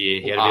last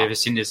year. He had a bit of a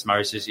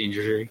syndesmosis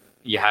injury.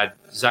 You had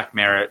Zach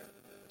Merritt,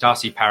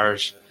 Darcy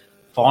Parish,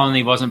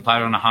 finally wasn't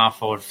played on a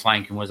half-forward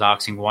flank and was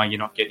asking why you're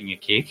not getting a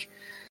kick.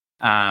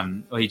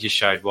 Well, he just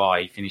showed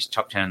why. He finished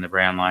top 10 in the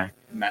Brownlow.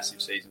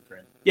 Massive season for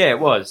him. Yeah, it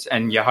was.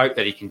 And you hope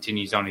that he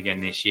continues on again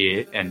this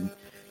year. And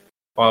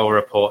by all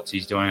reports,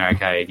 he's doing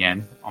okay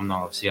again. I'm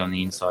not obviously on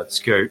the inside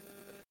scoop.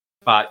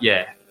 But,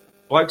 yeah,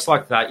 blokes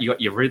like that, you got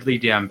your Ridley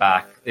down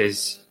back.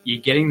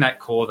 You're getting that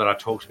core that I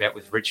talked about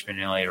with Richmond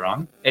earlier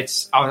on.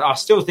 I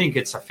still think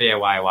it's a fair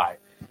way away.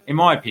 In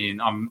my opinion,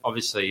 I'm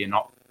obviously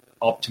not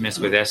optimist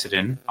with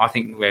Essendon. I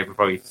think we're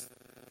probably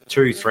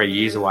 2-3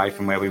 years away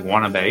from where we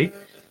want to be.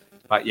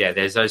 But, yeah,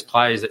 there's those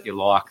players that you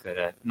like that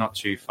are not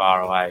too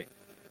far away.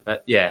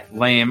 But, yeah,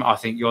 Liam, I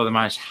think you're the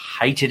most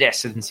hated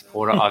Essendon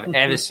supporter I've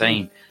ever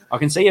seen. I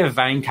can see a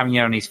vein coming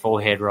out on his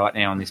forehead right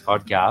now on this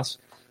podcast.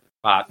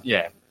 But,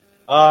 yeah.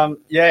 Look,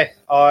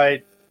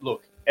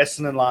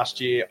 Essendon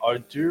last year, I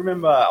do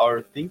remember,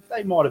 I think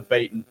they might have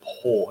beaten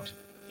Port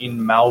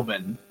in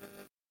Melbourne.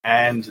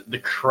 And the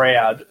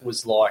crowd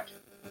was like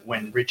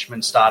when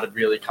Richmond started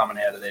really coming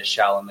out of their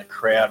shell, and the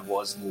crowd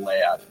was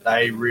loud.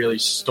 They really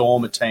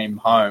storm a team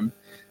home.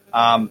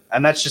 And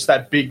that's just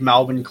that big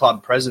Melbourne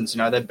club presence.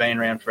 They've been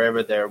around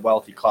forever. They're a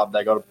wealthy club.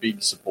 They got a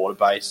big supporter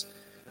base.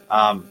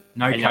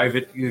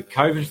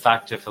 COVID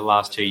factor for the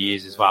last 2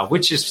 years as well,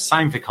 which is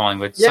same for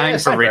Collingwood, Yeah,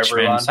 same for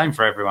Richmond, same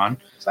for everyone.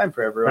 Same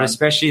for everyone. But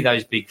especially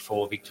those big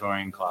 4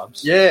 Victorian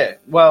clubs. Yeah,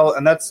 well,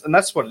 and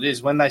that's what it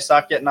is. When they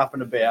start getting up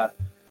and about,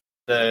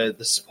 the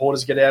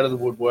supporters get out of the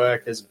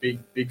woodwork. There's a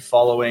big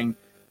following.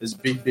 There's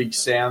big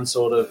sound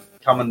sort of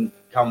coming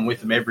with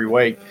them every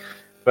week.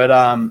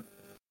 But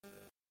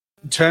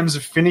in terms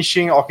of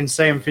finishing, I can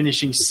see them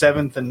finishing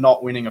 7th and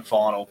not winning a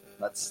final.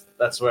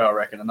 That's where I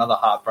reckon. Another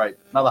heartbreak,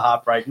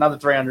 another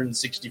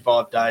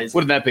 365 days.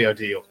 Wouldn't that be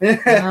ideal?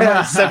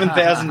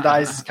 7,000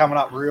 days is coming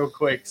up real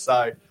quick.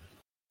 So,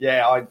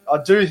 yeah,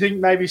 I do think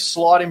maybe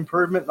slight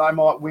improvement. They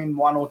might win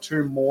 1 or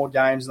 2 more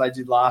games than they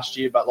did last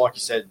year. But like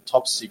you said,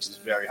 top 6 is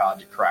very hard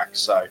to crack.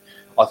 So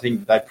I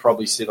think they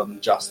probably sit on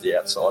just the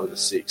outside of the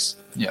 6.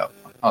 Yeah,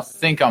 I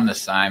think I'm the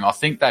same. I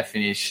think they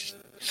finish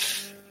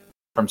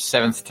from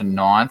 7th to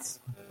 9th.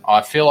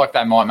 I feel like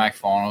they might make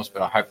finals,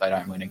 but I hope they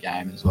don't win a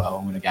game as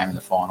well, win a game in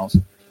the finals.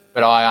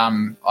 But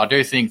I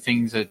do think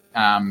things are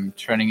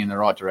trending in the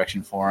right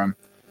direction for them.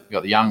 We've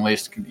got the young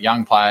list,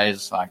 young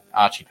players like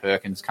Archie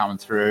Perkins coming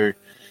through.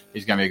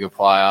 He's going to be a good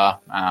player.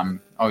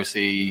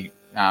 Obviously,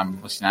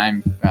 what's his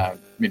name?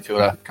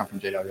 Midfielder, come from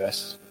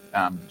GWS.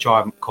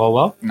 Jai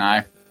Caldwell?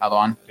 No, other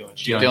one.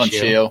 Dylan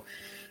Shield.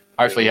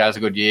 Hopefully he has a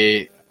good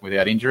year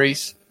without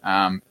injuries.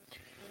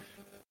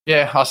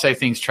 Yeah, I see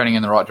things trending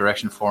in the right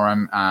direction for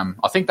him.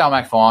 I think they'll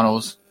make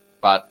finals,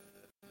 but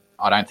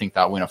I don't think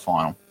they'll win a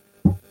final.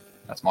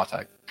 That's my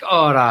take.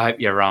 God, I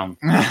hope you're wrong.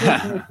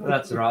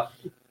 That's right.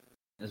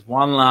 There's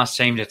one last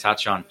team to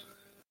touch on.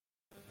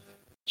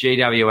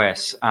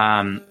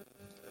 GWS.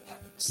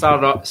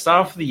 Start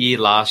off the year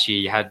last year,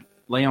 you had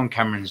Leon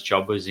Cameron's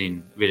job was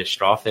in a bit of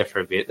strife there for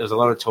a bit. There was a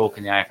lot of talk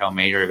in the AFL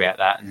media about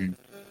that, and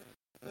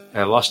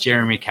they lost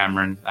Jeremy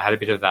Cameron. They had a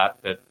bit of that,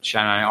 but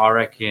Shane, I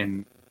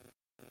reckon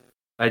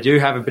they do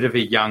have a bit of a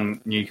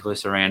young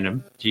nucleus around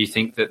them. Do you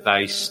think that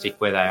they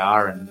stick where they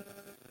are and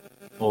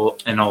all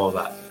of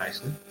that,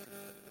 basically?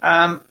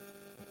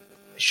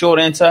 Short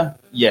answer,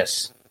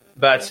 yes.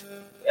 But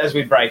as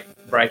we break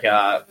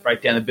down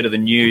a bit of the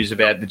news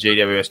about the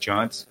GWS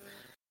Giants,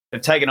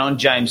 they've taken on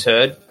James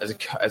Hird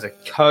as a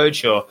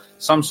coach or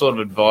some sort of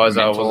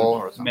advisor.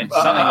 Mentor or something.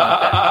 Something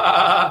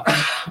like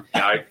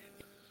that.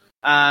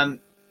 No.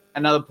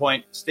 Another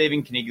point,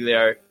 Stephen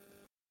Caniglio,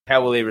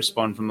 how will he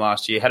respond from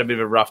last year? Had a bit of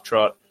a rough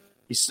trot.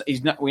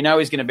 We know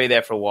he's going to be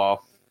there for a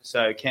while.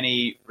 So can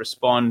he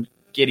respond,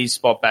 get his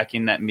spot back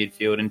in that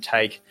midfield and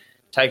take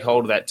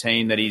hold of that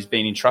team that he's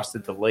been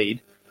entrusted to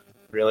lead,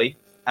 really?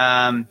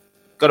 Got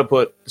to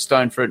put the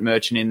Stone Fruit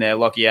merchant in there,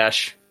 Lockie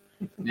Ash.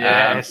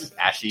 Yes,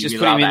 Ashy. Just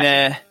put him in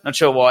there. Not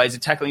sure why. He's a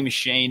tackling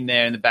machine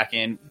there in the back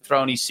end,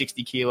 throwing his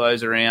 60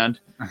 kilos around,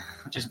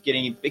 just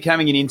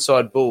becoming an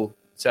inside bull.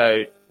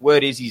 So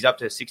word is he's up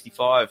to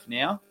 65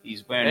 now.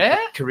 He's wearing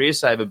career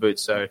saver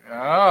boots, so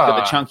got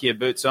the chunkier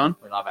boots on.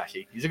 We love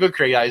Ashy. He's a good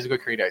creator. He's a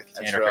good creator.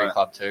 That's right.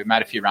 Club too.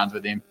 Made a few runs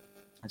with him.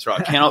 That's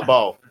right. Cannot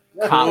bowl.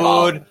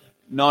 Could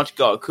not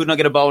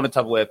get a bowl in a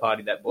Tupperware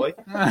party, that boy.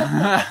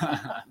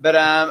 But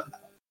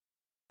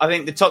I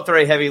think the top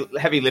 3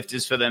 heavy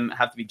lifters for them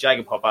have to be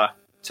Jacob Hopper,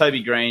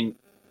 Toby Green,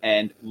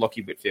 and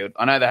Lockie Whitfield.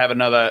 I know they have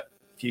another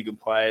few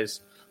good players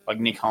like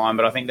Nick Hine,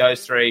 but I think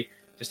those 3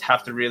 just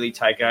have to really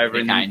take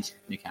over. Haynes.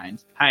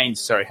 Haynes.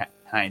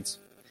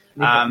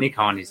 Nick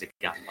Hine is a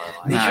gun, by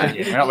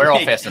the way. No, we're all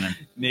Fessenden.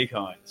 Nick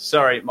Hine.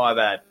 Sorry, my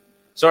bad.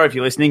 Sorry if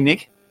you're listening,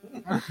 Nick.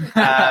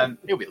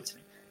 He'll be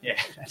listening. Yeah,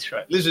 that's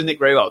right. Lives with Nick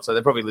Rewald, so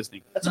they're probably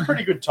listening. That's a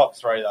pretty good top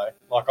 3, though.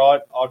 Like,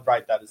 I'd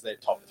rate that as their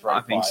top 3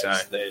 I think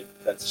players. so.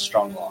 That's a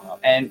strong lineup.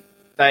 And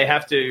I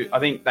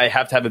think they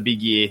have to have a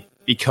big year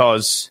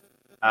because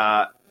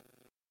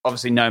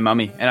obviously no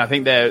mummy. And I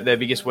think their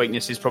biggest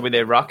weakness is probably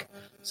their ruck.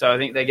 So I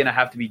think they're going to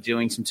have to be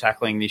doing some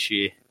tackling this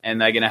year.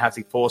 And they're going to have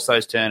to force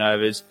those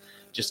turnovers,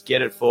 just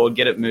get it forward,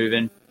 get it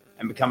moving,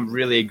 and become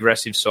really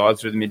aggressive side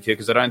through the midfield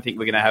because I don't think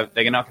they're not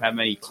going to have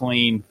many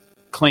clean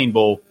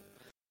ball.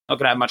 Not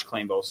going to have much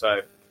clean ball.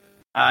 So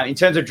in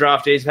terms of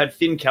draftees, we've had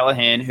Finn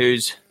Callahan,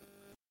 who's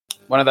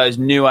one of those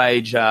new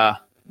age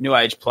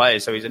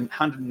players. So he's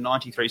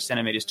 193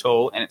 centimetres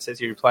tall, and it says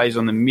he plays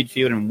on the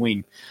midfield and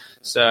wing.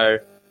 So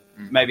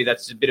maybe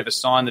that's a bit of a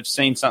sign they've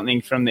seen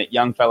something from that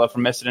young fella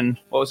from Essendon.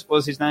 What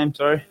was his name?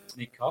 Sorry?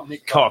 Nick Cox.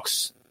 Nick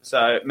Cox.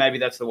 So maybe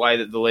that's the way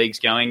that the league's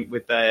going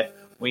with their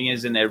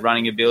wingers and their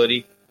running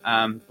ability.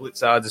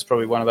 Blitzards is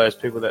probably one of those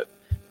people that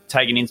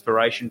take an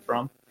inspiration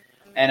from.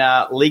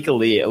 And Leek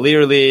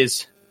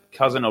Lear's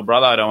cousin or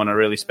brother, I don't want to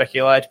really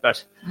speculate,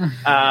 but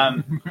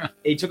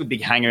he took a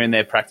big hanger in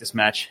their practice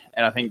match,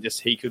 and I think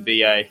just he could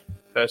be a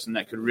person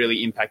that could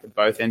really impact at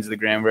both ends of the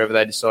ground wherever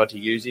they decide to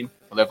use him.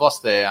 Well, they've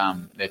lost their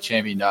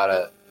champion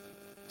data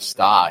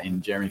star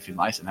in Jeremy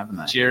Finlayson, haven't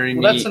they?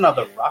 Well, that's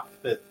another ruck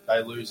that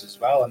they lose as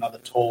well, another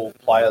tall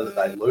player that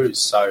they lose.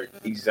 So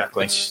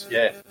exactly,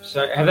 yeah.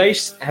 So have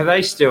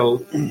they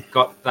still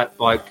got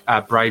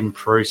that Braden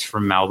Pruce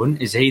from Melbourne?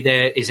 Is he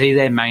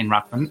their main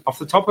ruckman? Off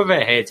the top of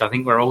our heads, I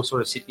think we're all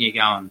sort of sitting here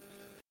going,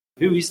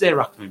 who is their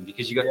ruckman?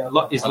 Because you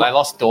got they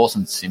lost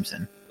Dawson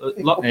Simpson.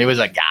 He was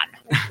a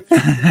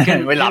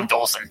gun. We love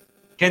Dawson.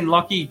 Can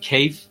Lockie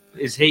Keefe,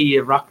 is he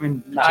a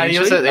ruckman? No, he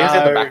was at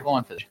the back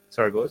line for.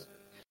 Sorry, boys.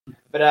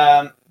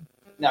 But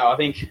no, I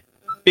think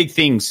big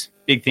things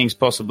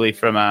possibly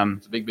from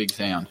it's a big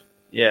sound.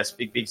 Yes,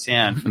 big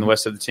sound from the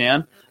west of the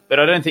town. But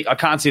I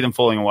can't see them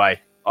falling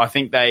away. I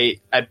think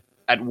they at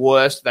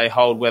worst they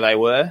hold where they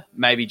were,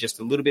 maybe just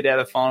a little bit out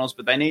of the finals,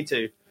 but they need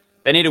to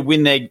they need to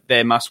win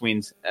their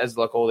must-wins, as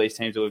like all these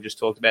teams that we've just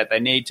talked about. They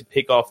need to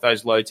pick off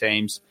those low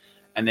teams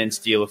and then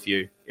steal a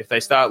few. If they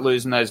start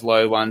losing those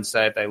low ones,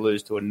 say if they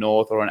lose to a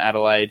North or an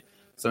Adelaide,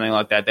 something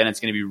like that, then it's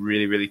going to be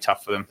really, really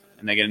tough for them.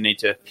 And they're going to need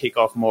to pick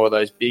off more of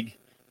those big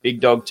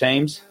dog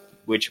teams,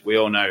 which we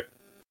all know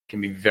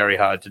can be very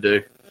hard to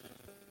do.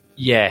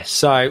 Yeah,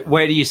 so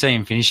where do you see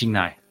him finishing,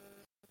 though?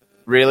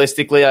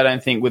 Realistically, I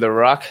don't think with a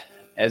ruck,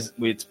 as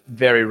it's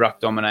very ruck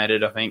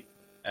dominated. I think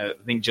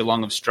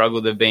Geelong have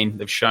struggled.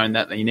 They've shown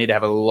that you need to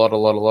have a lot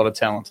of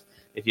talent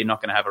if you're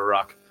not going to have a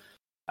ruck.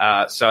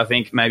 So I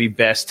think maybe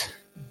best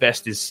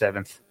is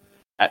 7th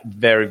at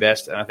very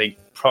best, and I think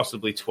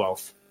possibly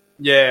 12th.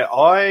 Yeah,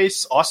 I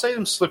see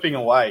them slipping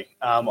away.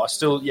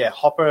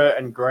 Hopper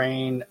and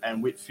Green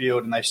and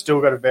Whitfield, and they've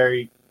still got a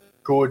very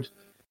good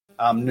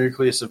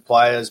nucleus of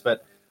players,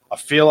 but I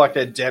feel like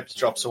their depth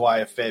drops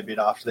away a fair bit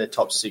after their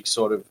top 6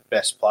 sort of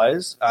best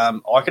players.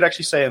 I could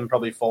actually see them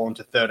probably falling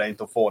to 13th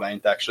or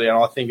 14th, actually, and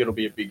I think it'll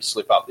be a big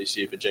slip up this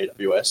year for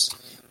GWS.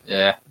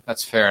 Yeah,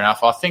 that's fair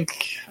enough. I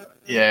think,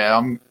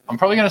 I'm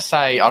probably going to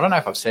say, I don't know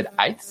if I've said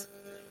 8th.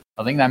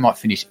 I think they might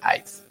finish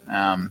 8th.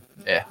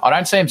 I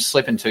don't see them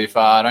slipping too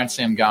far. I don't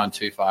see them going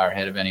too far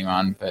ahead of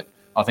anyone, but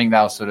I think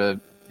they'll sort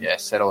of,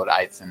 settle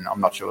at 8th, and I'm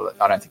not sure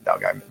I don't think they'll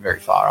go very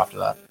far after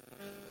that.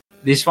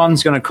 This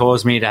one's going to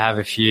cause me to have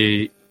a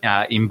few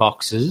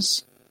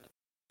inboxes.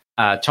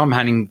 Tom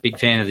Hanning, big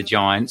fan of the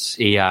Giants.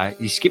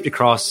 He skipped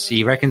across.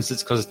 He reckons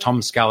it's because of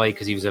Tom Scully,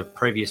 because he was a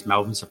previous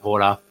Melbourne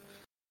supporter.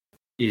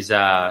 His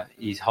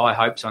high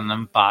hopes on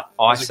them, but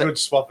It's a good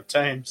swap of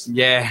teams.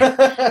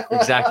 Yeah,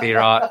 exactly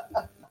right.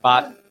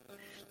 But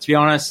to be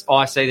honest,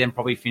 I see them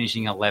probably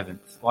finishing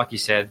 11th. Like you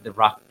said, the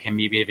ruck can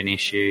be a bit of an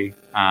issue.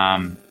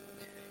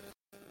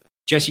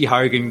 Jesse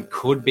Hogan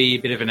could be a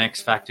bit of an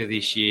X factor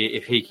this year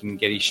if he can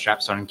get his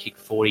straps on and kick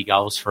 40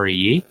 goals for a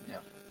year. Yeah.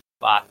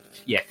 But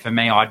for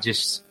me, I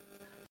just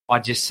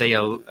see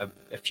a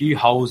few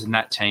holes in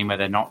that team where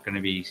they're not going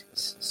to be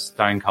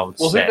stone cold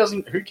set.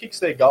 Who kicks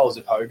their goals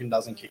if Hogan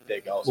doesn't kick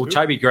their goals? Well,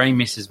 Toby Green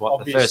misses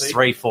the first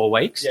 3-4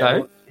 weeks,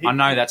 though. I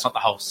know that's not the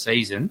whole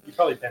season. You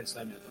probably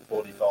pencil him in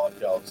for 45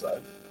 goals, though.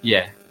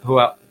 Yeah.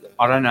 Who else?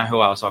 I don't know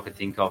who else I could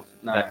think of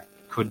that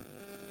could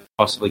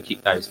possibly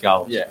kick those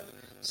goals. Yeah.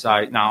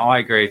 So, no, I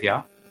agree with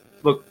you.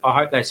 Look, I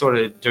hope they sort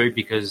of do,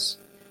 because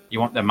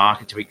you want the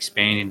market to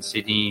expand in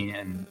Sydney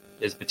and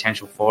there's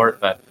potential for it.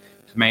 But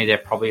for me, they're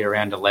probably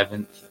around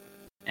 11th.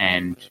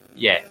 And,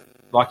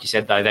 like you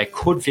said, though, they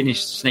could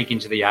sneak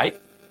into the 8th.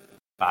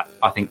 But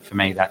I think for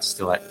me, that's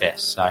still at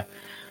best. So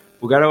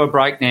we'll go to a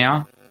break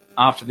now.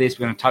 After this,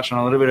 we're going to touch on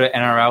a little bit of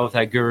NRL with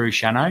our guru,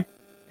 Shano,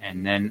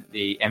 and then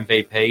the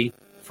MVP,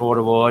 Ford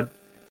Award,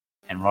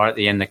 and right at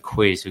the end, the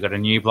quiz. We've got a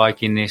new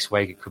bloke in this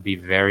week. It could be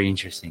very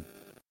interesting.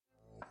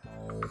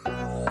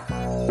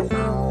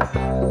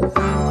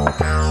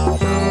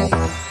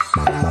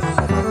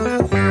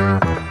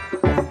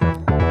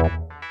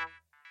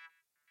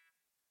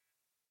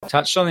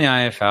 Touched on the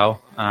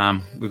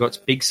AFL. We've got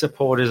big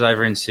supporters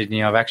over in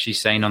Sydney. I've actually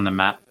seen on the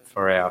map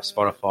for our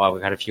Spotify.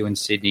 We've had a few in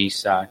Sydney,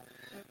 so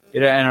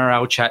bit of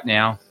NRL chat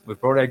now. We've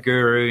brought our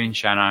guru in,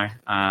 Shano.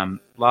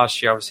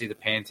 Last year, obviously, the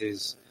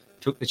Panthers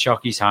took the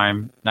Chockies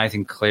home.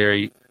 Nathan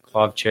Cleary,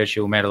 Clive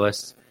Churchill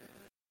medalist.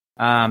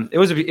 It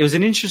was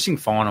an interesting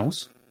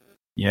finals.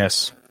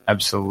 Yes,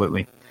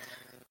 absolutely.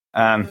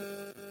 The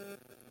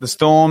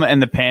Storm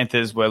and the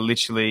Panthers were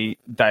literally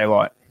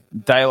daylight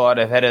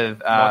ahead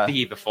of... like the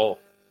year before.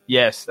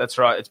 Yes, that's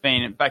right. It's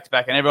been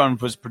back-to-back, and everyone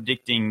was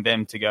predicting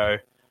them to go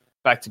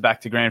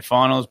back-to-back to grand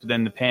finals, but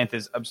then the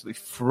Panthers absolutely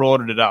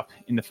frauded it up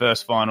in the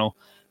first final,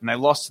 and they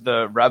lost to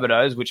the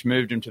Rabbitohs, which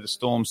moved them to the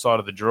Storm side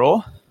of the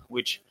draw,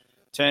 which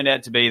turned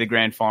out to be the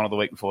grand final the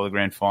week before the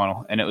grand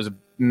final, and it was a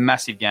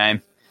massive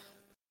game.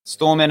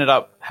 Storm ended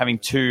up having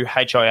 2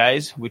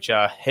 HIAs, which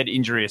are head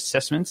injury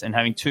assessments, and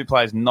having 2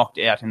 players knocked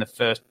out in the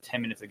first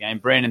 10 minutes of the game,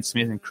 Brandon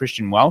Smith and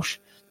Christian Welsh.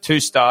 2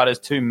 starters,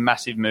 2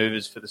 massive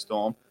movers for the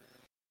Storm.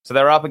 So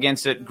they were up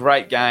against it.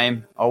 Great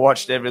game. I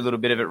watched every little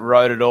bit of it,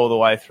 rode it all the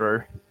way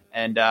through.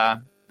 And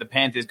the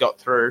Panthers got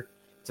through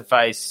to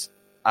face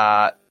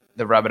the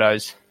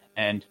Rabbitohs.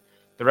 And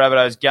the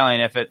Rabbitohs,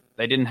 gallant effort.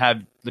 They didn't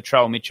have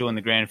Latrell Mitchell in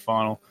the grand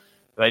final.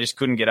 But they just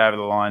couldn't get over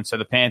the line. So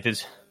the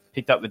Panthers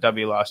picked up the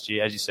W last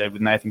year, as you said,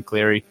 with Nathan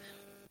Cleary.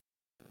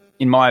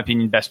 In my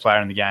opinion, best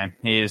player in the game.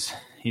 He's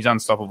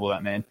unstoppable,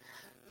 that man.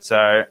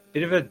 So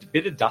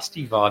bit of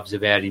Dusty vibes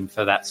about him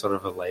for that sort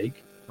of a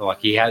league.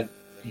 Like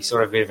he's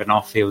sort of a bit of an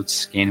off-field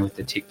skin with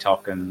the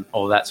TikTok and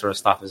all that sort of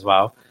stuff as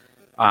well.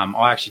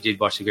 I actually did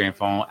watch the grand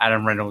final.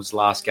 Adam Reynolds'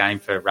 last game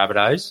for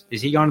Rabbitohs.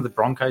 Is he going to the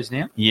Broncos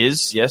now? He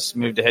is, yes.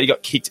 Moved ahead. He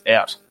got kicked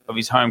out of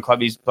his home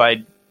club. He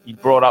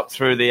brought up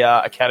through the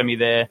academy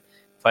there,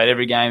 played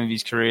every game of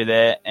his career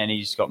there, and he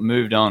just got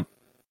moved on.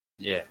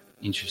 Yeah,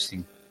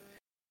 interesting.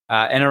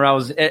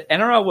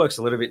 NRL works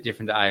a little bit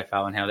different to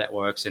AFL and how that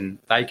works, and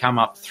they come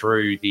up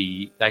through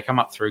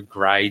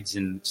grades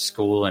in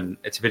school, and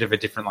it's a bit of a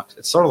different,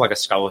 it's sort of like a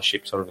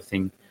scholarship sort of a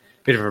thing,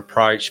 bit of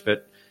approach.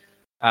 But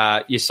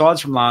your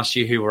sides from last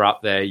year who were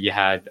up there, you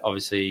had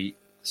obviously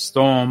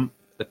Storm,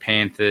 the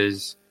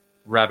Panthers,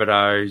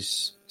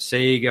 Rabbitohs,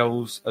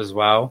 Seagulls as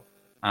well.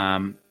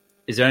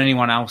 Is there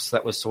anyone else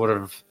that was sort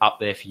of up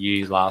there for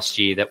you last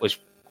year that was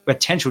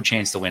potential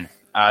chance to win?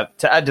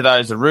 To add to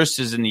those, the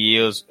Roosters and the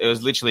Eels, it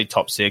was literally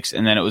top 6,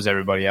 and then it was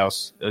everybody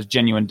else. It was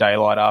genuine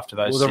daylight after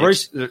those. Well, the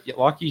Roosters,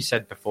 like you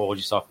said before,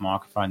 just off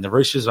microphone, the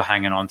Roosters were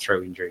hanging on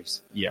through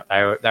injuries. Yeah,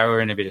 they were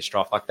in a bit of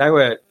strife. Like they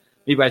were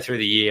midway through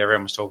the year,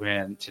 everyone was talking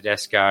about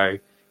Tedesco.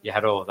 You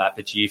had all of that,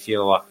 but do you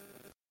feel like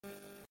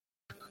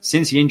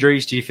since the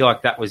injuries, do you feel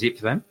like that was it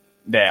for them?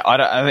 Yeah,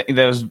 I think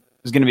it was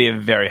going to be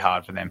very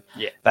hard for them.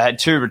 Yeah, they had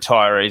 2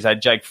 retirees. They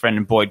had Jake Friend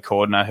and Boyd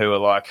Cordner, who were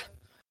like.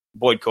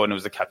 Boyd Cordner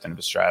was the captain of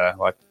Australia.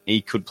 Like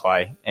he could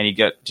play, and he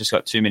just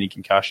got too many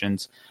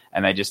concussions,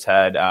 and they just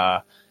had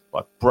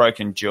like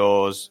broken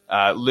jaws.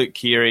 Luke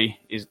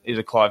Keary is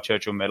a Clive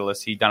Churchill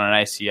medalist. He'd done an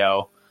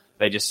ACL.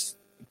 They just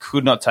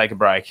could not take a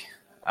break.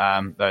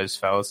 Those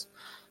fellas,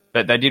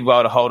 but they did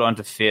well to hold on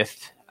to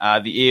 5th.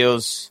 The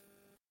Eels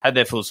had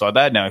their full side.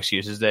 They had no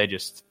excuses. They're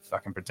just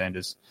fucking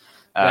pretenders.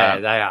 They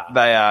are.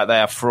 They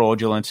are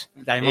fraudulent.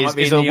 They might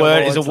be is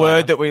a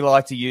word that we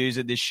like to use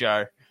at this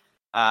show.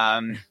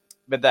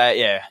 But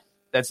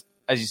that's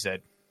as you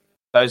said.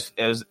 It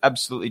was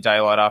absolutely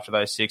daylight after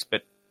those 6.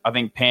 But I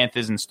think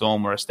Panthers and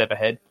Storm were a step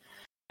ahead,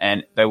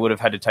 and they would have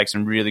had to take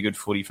some really good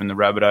footy from the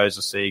Rabbitohs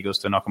or Seagulls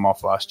to knock them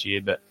off last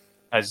year. But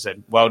as I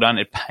said, well done.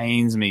 It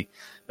pains me,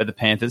 but the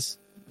Panthers,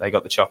 they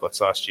got the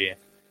chocolates last year.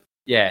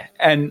 Yeah,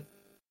 and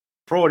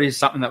fraud is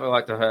something that we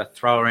like to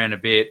throw around a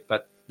bit.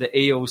 But the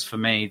Eels, for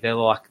me, they're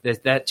like there's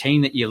that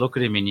team that you look at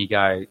them and you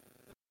go,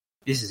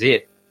 "This is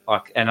it."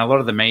 Like, and a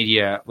lot of the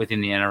media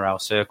within the NRL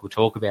circle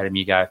talk about him.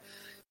 You go,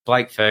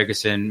 Blake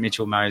Ferguson,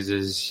 Mitchell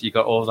Moses, you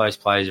got all those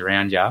players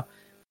around you.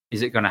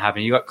 Is it going to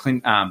happen? You got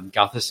Clint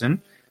Gutherson,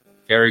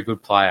 very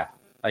good player.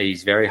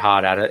 He's very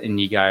hard at it.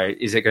 And you go,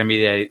 is it going to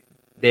be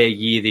their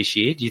year this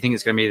year? Do you think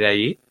it's going to be their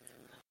year?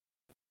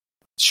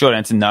 Short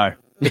answer, no.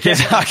 Because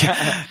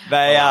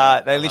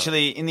they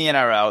literally, in the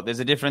NRL, there's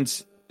a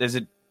difference. There's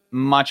a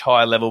much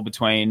higher level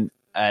between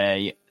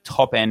a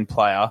top-end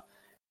player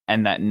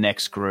and that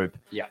next group.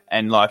 Yeah.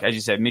 And like, as you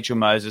said, Mitchell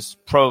Moses,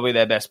 probably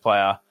their best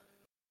player,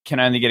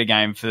 can only get a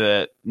game for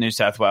the New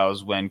South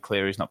Wales when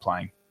Cleary's not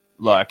playing.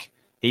 Like,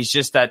 he's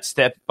just that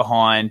step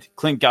behind.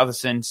 Clint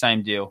Gutherson,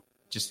 same deal.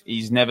 Just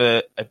he's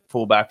never a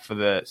fullback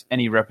for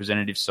any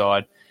representative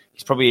side.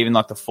 He's probably even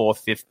like the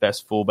 4th, 5th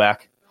best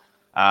fullback.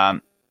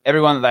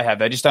 Everyone that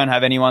they just don't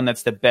have anyone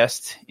that's the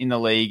best in the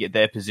league at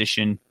their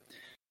position.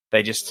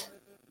 They're just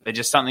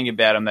something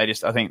about them.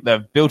 I think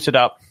they've built it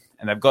up.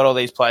 And they've got all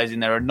these players in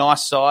there. A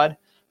nice side,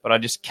 but I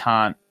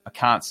can't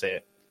see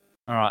it.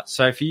 All right.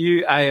 So for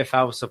you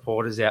AFL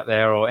supporters out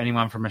there or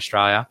anyone from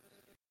Australia,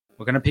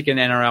 we're going to pick an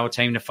NRL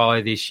team to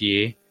follow this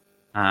year.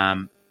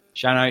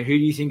 Shano, who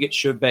do you think it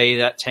should be?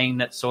 That team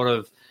that sort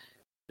of,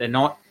 they're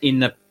not in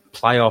the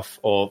playoff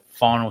or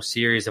final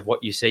series of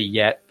what you see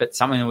yet, but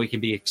something that we can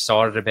be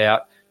excited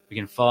about. We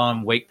can follow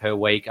them week per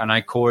week. I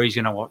know Corey's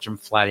going to watch them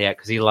flat out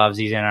because he loves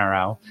his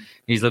NRL.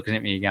 He's looking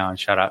at me going,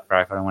 shut up,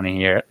 bro, if I don't want to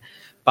hear it.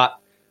 But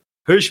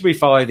who should we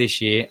follow this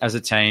year as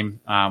a team?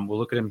 We'll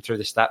look at them through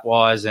the stat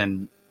wise,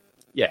 and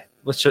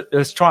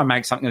let's try and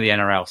make something of the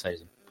NRL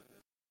season.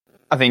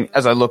 I think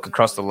as I look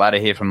across the ladder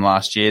here from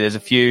last year, there's a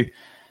few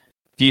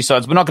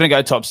sides. We're not going to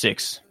go top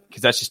 6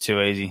 because that's just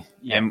too easy.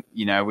 Yeah.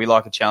 And we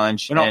like a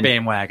challenge. We're not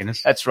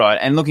bandwagoners. That's right.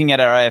 And looking at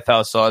our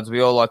AFL sides,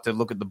 we all like to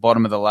look at the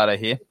bottom of the ladder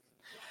here.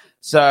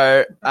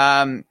 So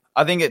I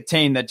think a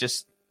team that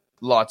just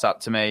lights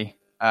up to me,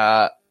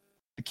 the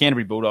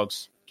Canterbury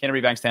Bulldogs,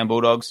 Canterbury Bankstown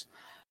Bulldogs.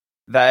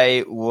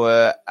 They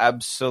were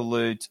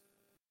absolute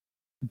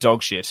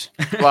dog shit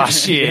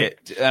last year.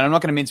 And I'm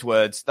not going to mince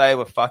words. They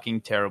were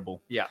fucking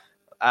terrible. Yeah.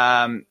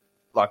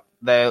 Like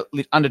they're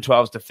under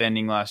 12s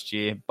defending last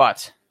year.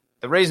 But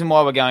the reason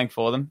why we're going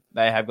for them,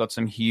 they have got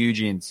some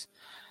huge ins.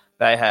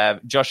 They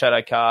have Josh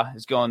Adokar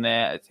has gone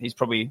there. He's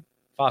probably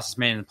fastest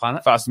man on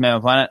the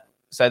planet.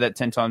 Say that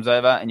 10 times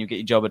over and you'll get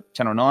your job at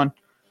Channel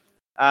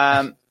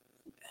 9.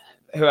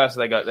 Who else have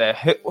they got there?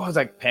 What was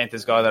that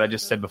Panthers guy that I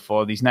just said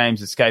before? These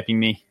names escaping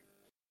me.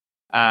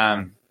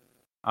 I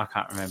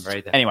can't remember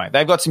either. Anyway,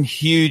 they've got some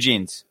huge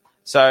ins.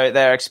 So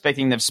they've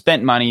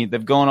spent money.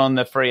 They've gone on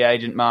the free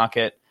agent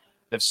market.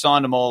 They've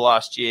signed them all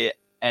last year.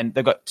 And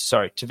they've got,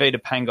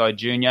 Tavita Pangai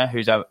Jr.,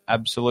 who's an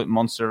absolute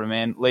monster of a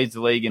man, leads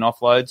the league in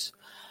offloads.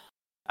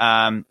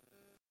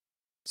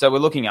 So we're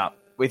looking up.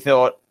 We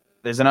thought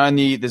there's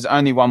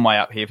only one way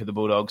up here for the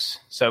Bulldogs.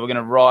 So we're going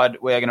to ride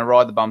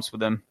the bumps with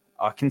them.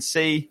 I can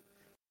see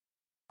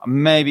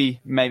maybe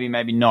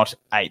not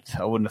 8th.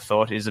 I wouldn't have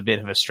thought is a bit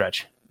of a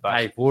stretch. But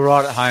hey, we'll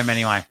ride at home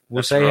anyway.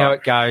 We'll see how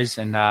it goes.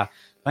 And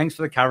thanks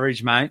for the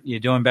coverage, mate.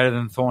 You're doing better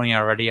than Thorny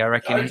already, I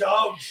reckon.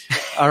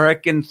 I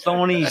reckon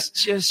Thorny's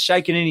just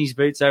shaking in his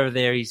boots over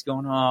there. He's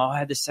going, I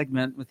had the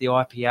segment with the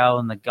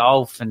IPL and the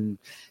golf, and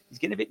he's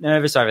getting a bit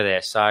nervous over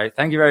there. So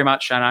thank you very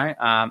much,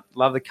 Shano.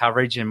 Love the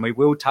coverage, and we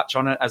will touch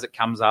on it as it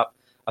comes up.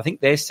 I think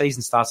their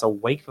season starts a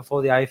week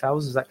before the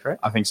AFL's. Is that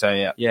correct? I think so,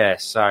 yeah. Yeah,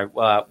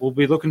 so we'll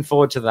be looking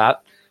forward to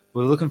that.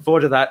 we're looking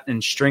forward to that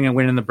and Stringer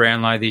winning the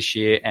Brownlow this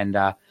year. And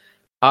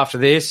after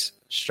this,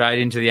 straight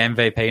into the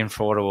MVP and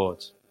Fraud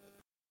Awards.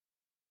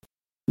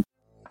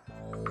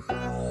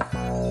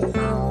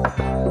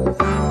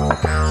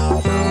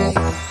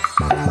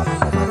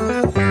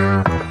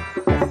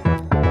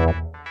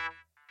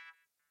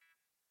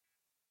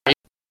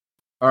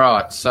 All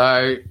right,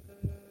 so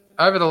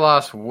over the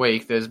last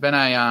week, there's been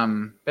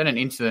an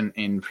incident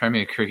in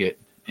Premier Cricket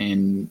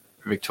in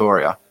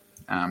Victoria.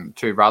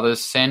 Two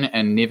brothers, Sen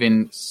and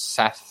Niven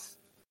Sathajes.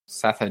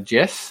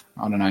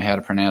 I don't know how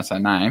to pronounce their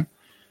name,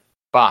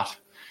 but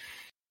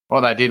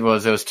what they did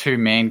was there was two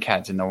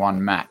man-cads in the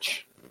one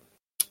match.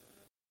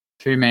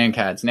 Two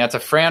man-cads. Now, it's a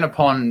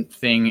frowned-upon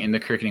thing in the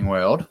cricketing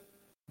world,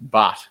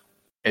 but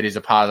it is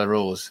a part of the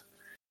rules.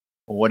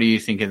 What do you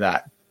think of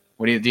that?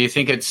 Do you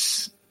think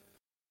it's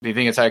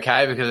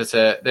okay? Because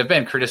they've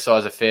been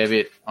criticised a fair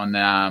bit on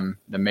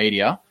the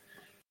media,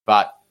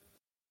 but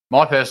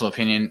my personal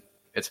opinion,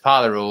 it's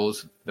part of the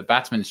rules. The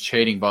batsman's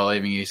cheating by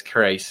leaving his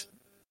crease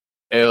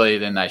earlier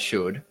than they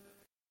should.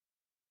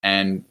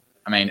 And,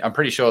 I mean, I'm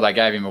pretty sure they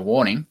gave him a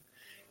warning.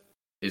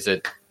 Do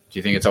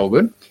you think it's all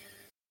good?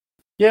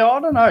 Yeah, I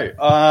don't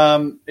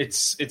know.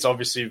 It's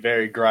obviously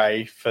very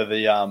grey for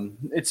the.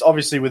 It's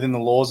obviously within the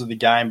laws of the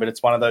game, but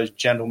it's one of those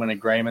gentleman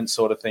agreements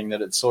sort of thing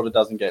that it sort of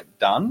doesn't get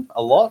done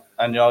a lot.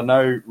 And I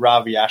know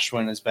Ravi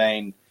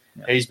Ashwin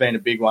he's been a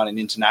big one in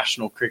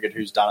international cricket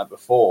who's done it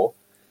before.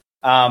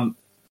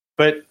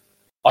 But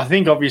I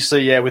think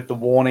obviously, with the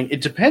warning,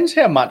 it depends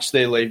how much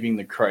they're leaving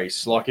the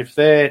crease. Like if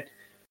they're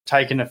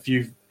taking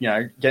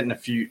getting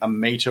a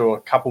metre or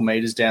a couple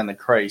metres down the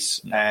crease,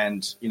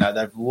 and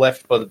they've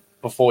left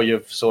before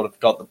you've sort of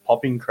got the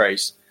popping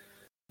crease.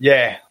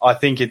 Yeah, I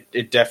think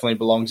it definitely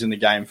belongs in the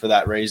game for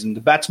that reason.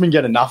 The batsmen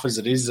get enough as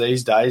it is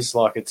these days.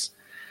 Like, it's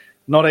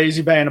not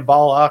easy being a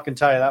bowler, I can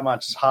tell you that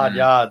much. It's hard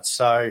yards.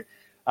 So,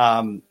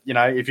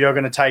 if you're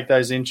going to take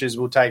those inches,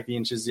 we'll take the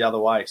inches the other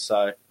way.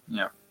 So,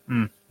 yeah.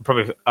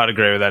 Probably I'd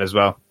agree with that as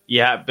well.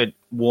 Yeah, but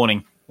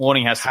warning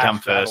has to come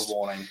first.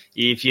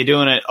 If you're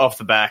doing it off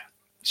the back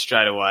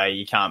straight away,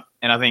 you can't.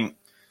 And I think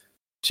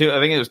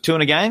it was 2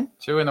 in a game?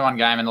 2 in the one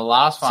game. And the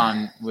last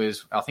one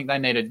was, I think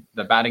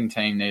the batting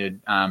team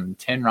needed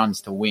 10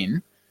 runs to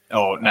win.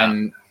 Oh,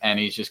 no. And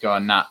he's just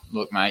going, nah,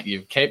 look, mate,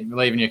 you keep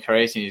leaving your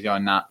crease, and he's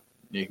going, nah,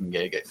 you can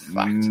get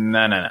fucked.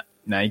 No,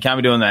 you can't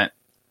be doing that.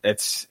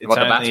 It's what,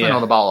 the batsman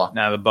or the bowler?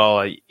 No, the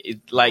bowler.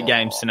 Late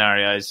game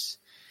scenarios.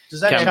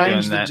 Does that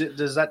change?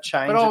 Does that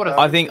change?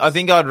 I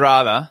think I'd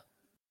rather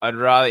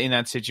in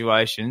that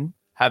situation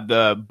have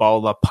the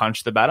bowler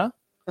punch the batter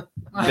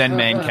than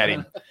man-cat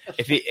him.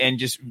 And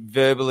just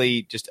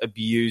verbally just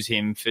abuse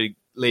him for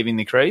leaving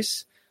the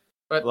crease.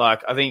 But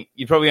I think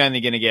you're probably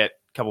only going to get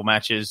a couple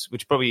matches,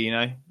 which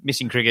probably,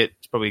 missing cricket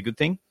is probably a good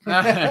thing.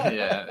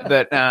 Yeah.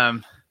 But,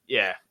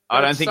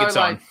 I don't think it's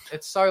on.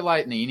 It's so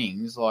late in the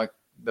innings. Like,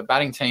 the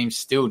batting team's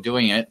still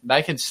doing it.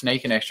 They can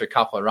sneak an extra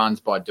couple of runs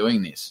by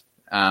doing this.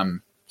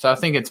 So I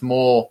think it's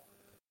more...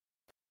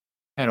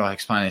 How do I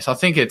explain this? I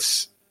think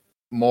it's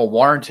more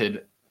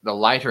warranted the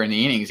later in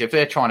the innings. If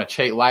they're trying to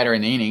cheat later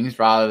in the innings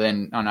rather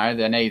than,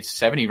 they need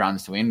 70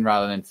 runs to win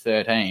rather than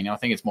 13, I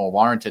think it's more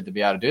warranted to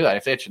be able to do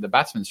that. If the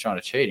batsman's trying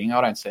to cheating,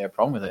 I don't see a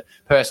problem with it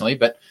personally,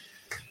 but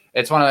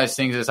it's one of those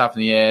things that's up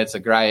in the air. It's a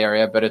grey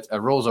area, but a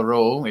rule's a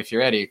rule. If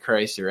you're out of your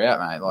crease, you're out,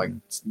 mate. Like,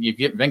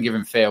 you've been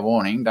given fair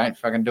warning. Don't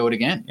fucking do it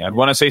again. Yeah, I'd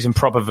want to see some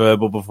proper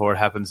verbal before it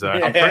happens, though.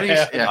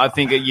 Yeah. I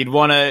think you'd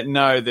want to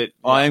know that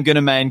I am going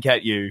to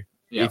man-cat you.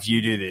 Yeah. If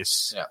you do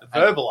this. Yeah. The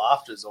verbal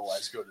after is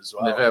always good as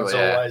well.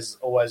 There's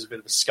always a bit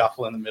of a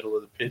scuffle in the middle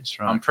of the pitch.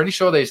 Right? I'm pretty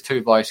sure these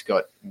two blokes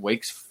got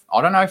weeks.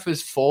 I don't know if it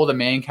was for the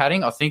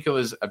man-catting. I think it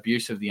was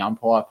abuse of the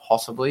umpire,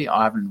 possibly.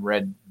 I haven't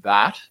read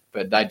that,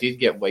 but they did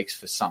get weeks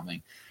for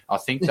something. I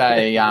think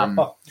they,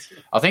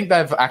 I think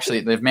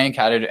they've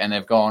man-catted and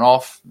they've gone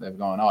off. They've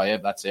gone, oh yeah,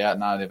 that's out.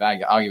 No, they've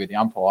argued with the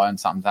umpire and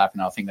something's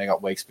happened. I think they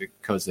got weeks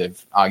because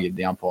they've argued with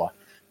the umpire.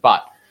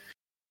 But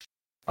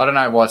I don't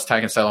know why it's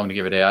taken so long to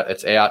give it out.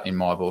 It's out in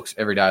my books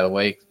every day of the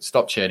week.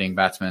 Stop cheating,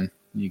 batsman.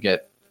 You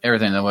get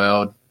everything in the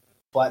world.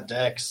 Flat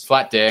decks.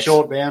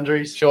 Short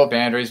boundaries.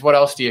 What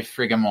else do you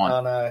friggin' want?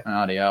 I know.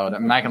 Oh, dear.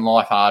 Making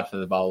life hard for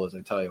the bowlers,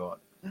 I tell you what.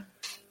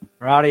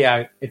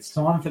 Rightio. It's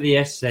time for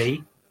the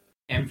SC,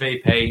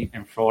 MVP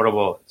and Fraud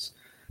Awards.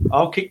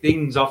 I'll kick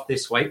things off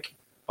this week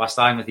by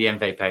starting with the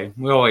MVP.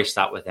 We always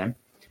start with them.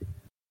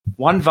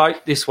 One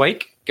vote this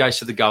week goes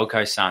to the Gold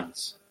Coast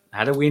Suns.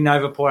 Had a win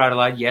over Port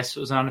Adelaide. Yes, it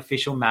was an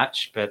unofficial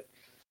match, but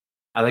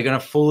are they going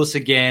to fool us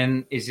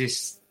again? Is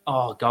this,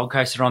 Gold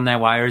Coast are on their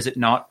way, or is it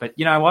not? But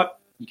you know what?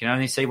 You can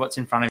only see what's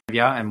in front of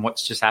you and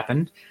what's just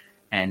happened,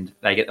 and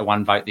they get the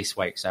one vote this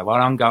week. So well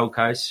done, Gold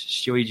Coast.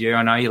 Stewie Jew,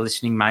 I know you're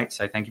listening, mate,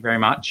 so thank you very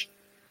much.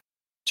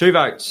 2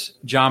 votes,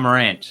 Ja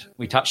Morant.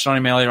 We touched on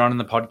him earlier on in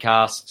the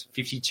podcast.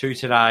 52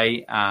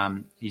 today.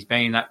 He's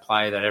been that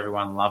player that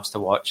everyone loves to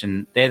watch,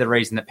 and they're the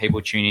reason that people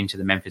tune into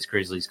the Memphis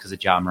Grizzlies because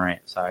of Ja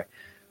Morant. So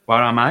well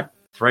done, mate.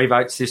 3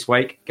 votes this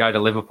week go to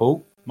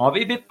Liverpool. Might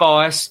be a bit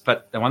biased,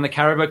 but they won the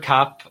Carabao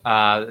Cup.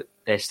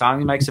 they're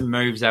starting to make some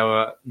moves. They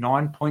were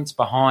 9 points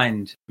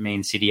behind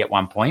Man City at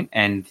one point,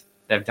 and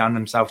they've done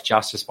themselves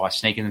justice by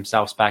sneaking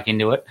themselves back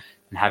into it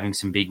and having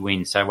some big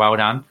wins. So well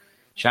done.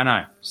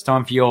 Shano, it's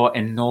time for your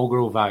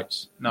inaugural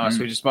votes. Nice.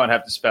 We just might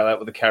have to spell out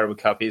what the Caribou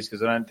Cup is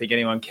because I don't think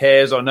anyone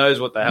cares or knows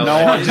what the hell No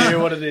that is. idea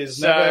what it is.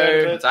 So- Never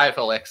heard of it. It's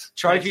AFLX.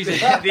 Trophies, the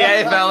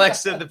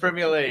AFLX of the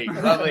Premier League.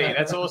 Lovely.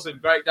 That's awesome.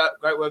 Great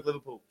work,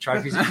 Liverpool.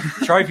 trophies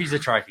a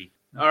trophy.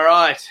 All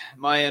right.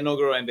 My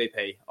inaugural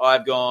MVP.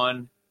 I've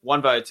gone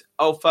 1 vote.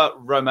 Alfa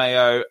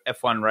Romeo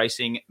F1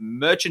 Racing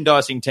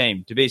merchandising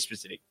team, to be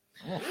specific.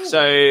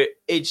 So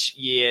each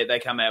year they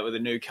come out with a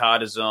new car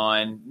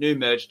design, new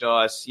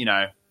merchandise,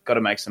 got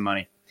to make some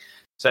money.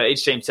 So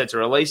each team sets a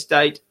release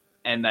date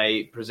and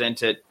they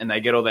present it and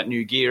they get all that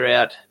new gear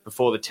out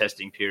before the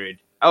testing period.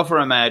 Alfa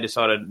Romeo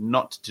decided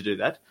not to do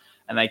that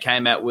and they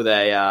came out with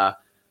a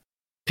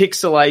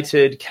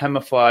pixelated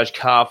camouflage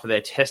car for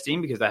their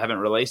testing because they haven't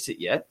released it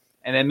yet.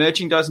 And their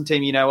merchandising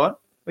team, you know what?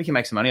 We can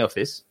make some money off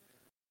this.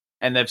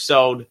 And they've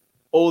sold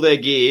all their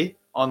gear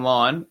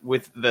online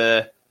with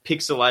the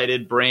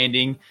pixelated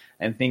branding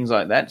and things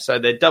like that. So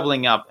they're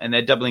doubling up and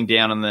they're doubling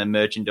down on the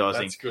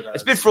merchandising. That's good.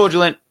 It's a bit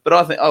fraudulent, but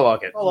I think I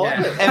like it. I like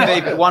it.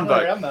 MVP, 1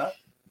 vote. Around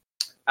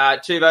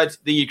that. 2 votes,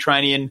 the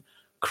Ukrainian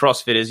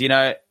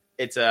CrossFitters.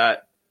 It's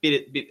a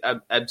bit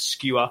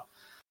obscure,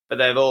 but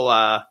they've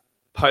all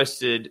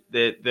posted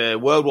the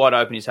Worldwide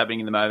Open is happening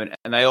in the moment,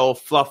 and they all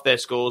fluffed their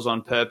scores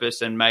on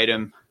purpose and made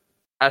them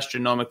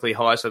astronomically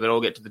high so they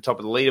all get to the top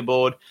of the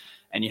leaderboard,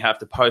 and you have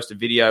to post a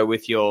video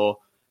with your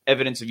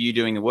evidence of you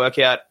doing the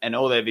workout, and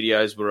all their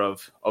videos were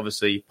of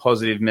obviously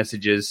positive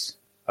messages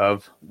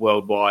of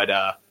worldwide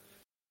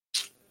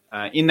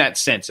in that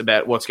sense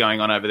about what's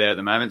going on over there at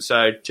the moment.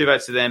 So 2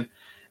 votes to them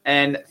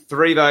and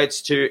 3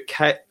 votes to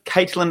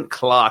Caitlin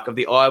Clark of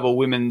the Iowa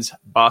women's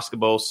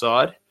basketball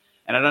side.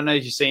 And I don't know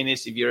if you've seen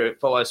this. If you're a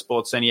follow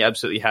sports, then you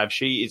absolutely have.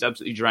 She is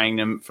absolutely draining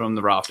them from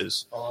the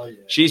rafters. Oh, yeah.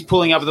 She's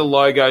pulling up the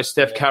logo,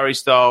 Steph Curry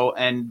style,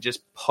 and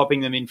just popping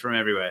them in from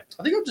everywhere.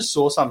 I think I just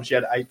saw something. She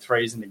had 8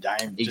 threes in the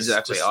game.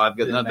 Exactly. Just I've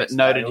got the that next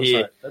noted day here.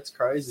 also. That's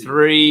crazy.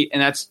 3,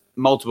 and that's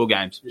multiple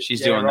games. She's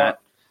Yeah, doing right. that.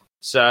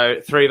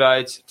 So 3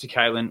 votes to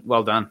Caitlin.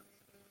 Well done.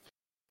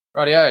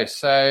 Rightio.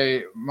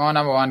 So my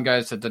number 1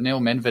 goes to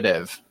Daniil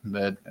Medvedev,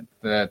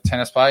 the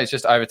tennis player. He's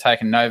just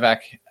overtaken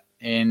Novak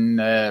in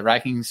the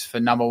rankings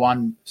for number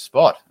 1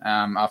 spot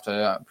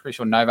after I'm pretty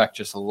sure Novak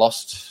just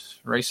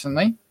lost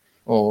recently.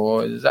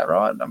 Or is that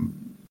right?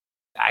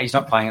 He's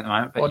not playing at the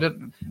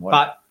moment,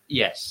 but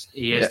yes,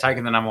 he has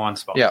taken the number 1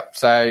 spot. Yeah.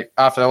 So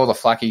after all the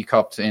flack he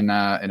copped in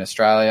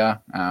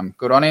Australia,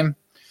 good on him.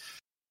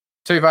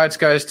 2 votes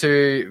goes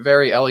to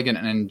Very Elegant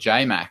and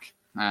J-Mac.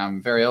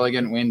 Very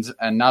Elegant wins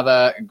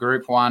another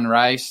Group 1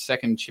 race,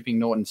 second Chipping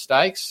Norton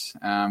Stakes.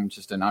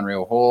 Just an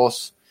unreal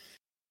horse.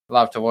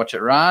 Love to watch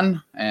it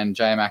run, and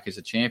J-Mac is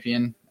a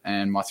champion.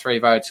 And my 3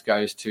 votes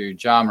goes to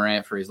Ja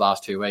Morant for his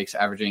last 2 weeks,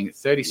 averaging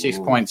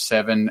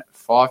 36.7,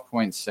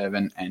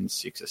 5.7, and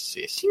 6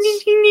 assists. Ding, ding,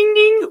 ding, ding,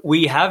 ding.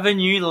 We have a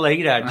new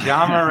leader.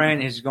 Ja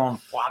Morant has gone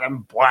flat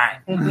and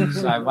bang.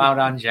 So well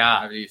done,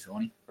 Ja. Over to you,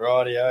 Thorny.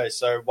 Rightio.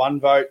 So 1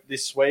 vote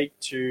this week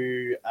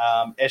to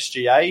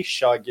SGA,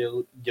 Shai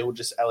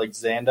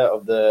Gilgeous-Alexander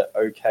of the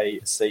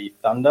OKC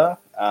Thunder.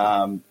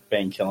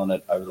 Been killing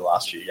it over the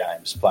last few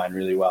games, playing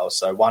really well.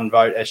 So 1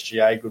 vote,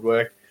 SGA, good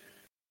work.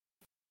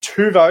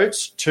 2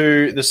 votes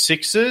to the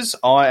Sixers.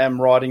 I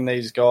am writing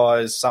these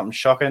guys something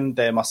shocking.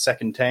 They're my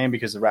second team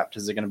because the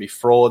Raptors are going to be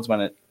frauds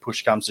when it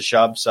push comes to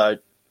shove. So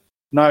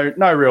no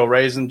real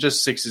reason.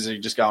 Just Sixers are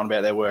just going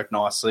about their work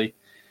nicely.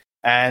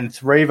 And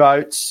 3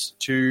 votes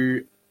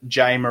to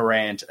Jay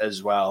Morant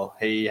as well.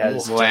 He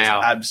has just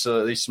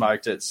absolutely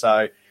smoked it.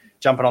 So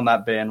jumping on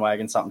that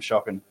bandwagon, something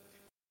shocking.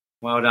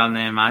 Well done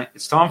there, mate.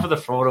 It's time for the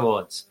fraud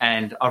awards,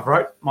 and I've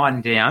wrote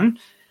mine down,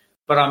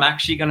 but I'm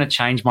actually going to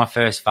change my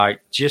first vote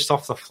just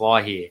off the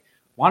fly here.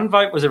 1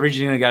 vote was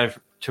originally going to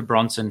go to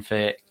Bronson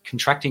for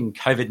contracting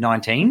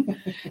COVID-19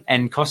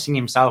 and costing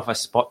himself a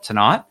spot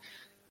tonight,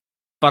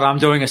 but I'm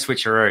doing a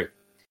switcheroo.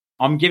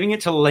 I'm giving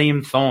it to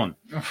Liam Thorne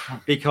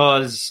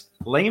because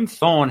Liam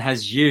Thorne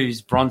has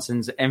used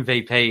Bronson's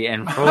MVP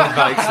and fraud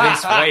votes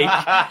this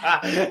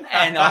week.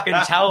 And I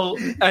can tell,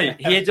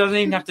 he doesn't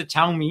even have to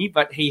tell me,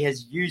 but he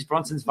has used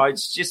Bronson's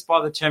votes just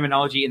by the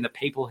terminology and the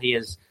people he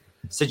has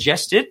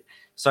suggested.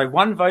 So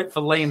 1 vote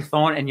for Liam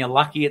Thorne, and you're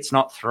lucky it's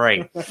not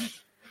 3.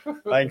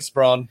 Thanks,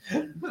 Bron.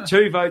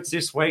 2 votes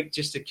this week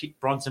just to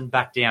kick Bronson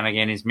back down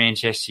again is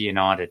Manchester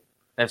United.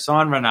 They've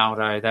signed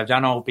Ronaldo. They've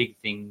done all big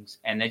things,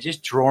 and they're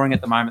just drawing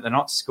at the moment. They're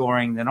not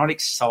scoring. They're not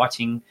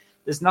exciting.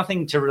 There's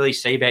nothing to really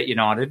see about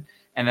United,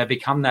 and they've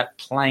become that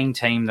playing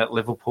team that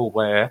Liverpool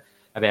were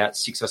about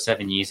 6 or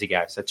 7 years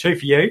ago. So 2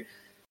 for you,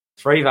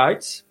 3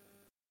 votes.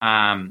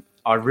 I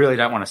really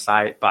don't want to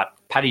say it, but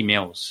Paddy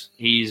Mills,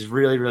 he's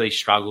really, really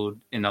struggled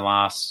in the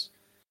last,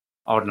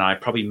 I don't know,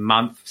 probably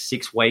month,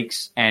 6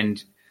 weeks,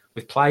 and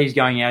with players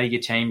going out of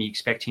your team, you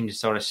expect him to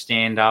sort of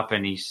stand up,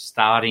 and he's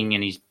starting,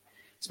 and he's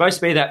supposed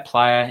to be that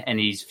player, and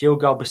his field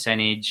goal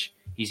percentage,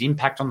 his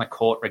impact on the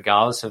court,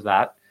 regardless of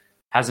that,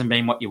 hasn't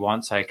been what you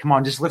want. So come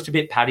on, just lift a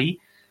bit,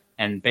 Paddy,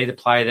 and be the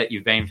player that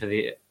you've been for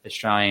the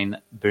Australian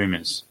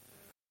Boomers.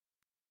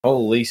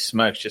 Holy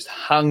smokes, just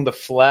hung the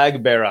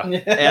flag bearer out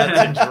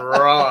to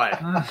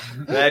dry.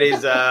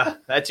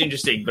 That's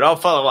interesting, but I'll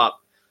follow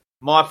up.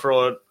 My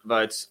fraud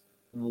votes,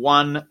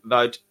 1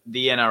 vote,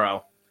 the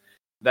NRL.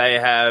 They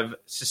have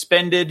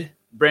suspended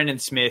Brendan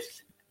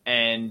Smith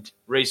and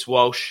Reece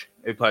Walsh,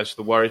 who plays for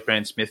the Warriors,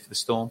 Brendan Smith for the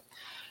Storm.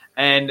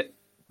 And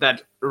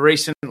that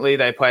recently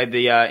they played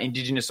the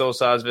Indigenous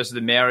All-Stars versus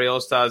the Maori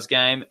All-Stars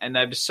game, and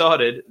they've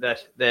decided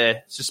that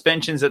their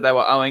suspensions that they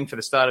were owing for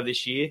the start of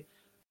this year,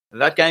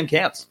 that game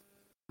counts.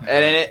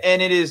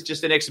 And it is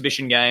just an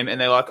exhibition game,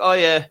 and they're like, oh,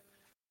 yeah,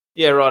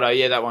 righto,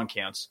 yeah, that one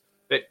counts.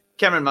 But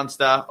Cameron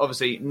Munster,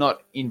 obviously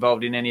not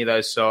involved in any of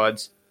those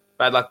sides.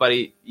 Bad luck,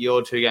 buddy.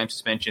 Your 2-game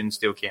suspension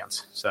still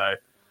counts. So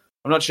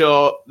I'm not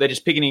sure. They're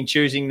just picking and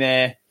choosing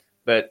there,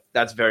 but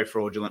that's very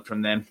fraudulent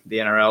from them. The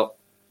NRL,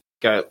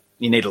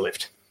 you need a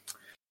lift.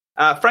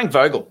 Frank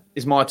Vogel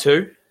is my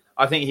 2.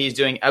 I think he's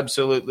doing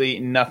absolutely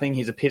nothing.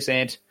 He's a piss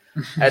ant,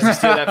 as to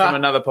steal that from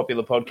another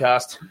popular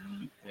podcast.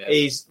 Yes.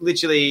 He's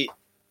literally,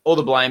 all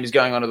the blame is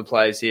going on to the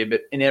players here,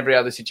 but in every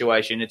other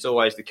situation, it's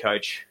always the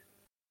coach.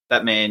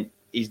 That man,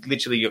 he's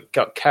literally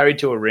got carried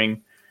to a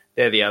ring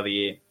there the other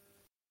year.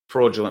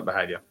 Fraudulent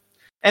behaviour.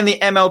 And the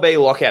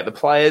MLB lockout. The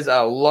players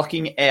are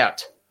locking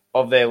out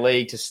of their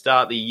league to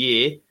start the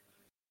year.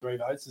 3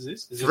 votes, is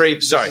this? Three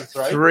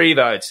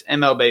votes.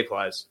 MLB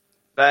players.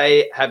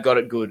 They have got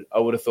it good, I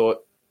would have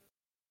thought.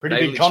 Pretty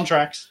big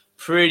contracts.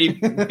 Pretty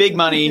big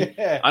money.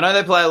 Yeah. I know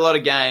they play a lot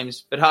of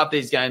games, but half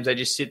these games they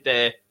just sit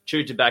there,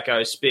 chew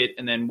tobacco, spit,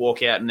 and then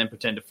walk out and then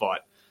pretend to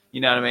fight.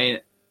 You know what I mean?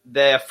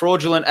 They're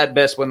fraudulent at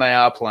best when they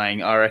are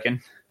playing, I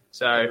reckon.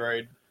 So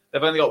Agreed.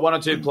 They've only got 1 or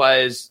 2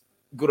 players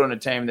good on a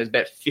team. There's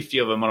about 50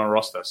 of them on a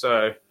roster.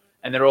 So,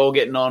 and they're all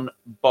getting on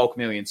bulk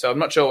millions. So I'm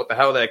not sure what the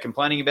hell they're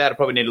complaining about. I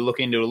probably need to look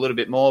into it a little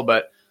bit more,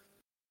 but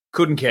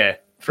couldn't care.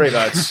 3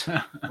 votes.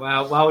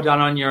 Well done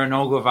on your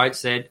inaugural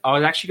votes there. I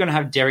was actually going to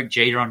have Derek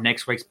Jeter on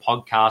next week's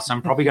podcast. So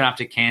I'm probably going to have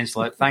to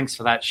cancel it. Thanks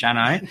for that,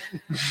 Shano.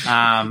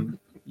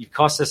 You've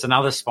cost us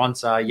another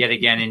sponsor yet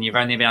again, and you've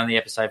only been on the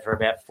episode for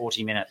about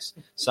 40 minutes.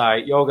 So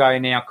your go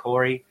now,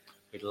 Corey.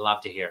 We'd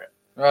love to hear it.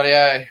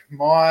 Rightio.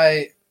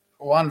 My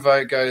 1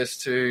 vote goes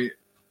to,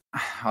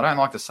 I don't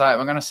like to say it,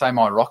 I'm going to say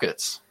my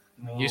Rockets.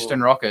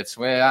 Houston Rockets.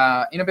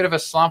 We're in a bit of a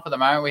slump at the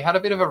moment. We had a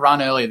bit of a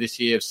run earlier this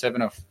year of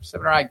 7 or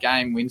 8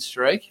 game win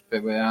streak,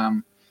 but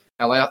we're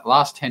our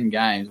last 10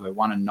 games we're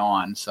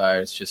 1-9. So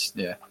it's just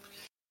it's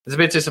a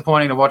bit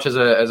disappointing to watch as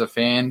a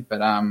fan.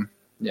 But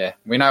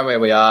we know where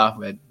we are.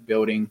 We're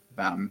building.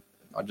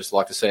 I'd just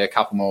like to see a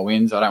couple more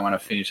wins. I don't want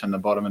to finish on the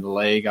bottom of the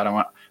league. I don't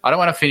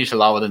want to finish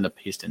lower than the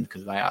Pistons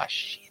because they are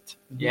shit.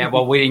 Yeah,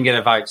 well, we didn't get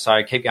a vote,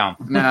 so keep going.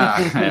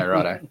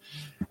 Righto.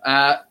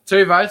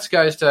 2 votes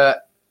goes to.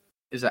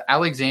 Is it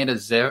Alexander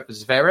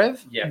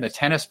Zverev, the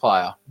tennis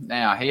player?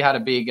 Now, he had a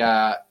big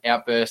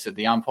outburst at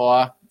the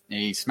umpire.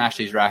 He smashed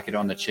his racket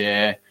on the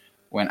chair,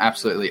 went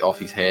absolutely off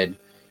his head.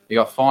 He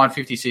got fined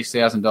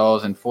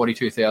 $56,000 and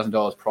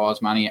 $42,000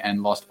 prize money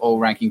and lost all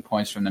ranking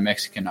points from the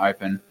Mexican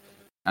Open.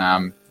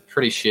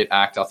 Pretty shit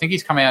act. I think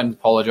he's come out and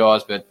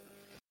apologised, but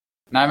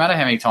no matter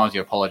how many times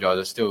you apologise,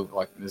 it's still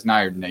there's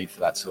no need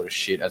for that sort of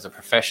shit. As a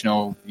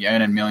professional, you're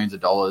earning millions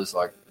of dollars.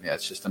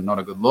 It's just not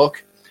a good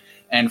look.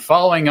 And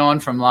following on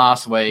from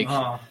last week,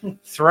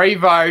 3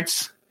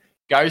 votes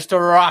goes to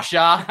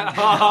Russia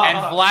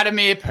and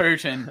Vladimir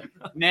Putin.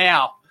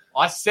 Now,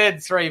 I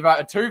said 2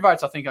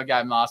 votes I think I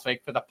gave him last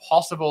week for the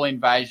possible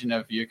invasion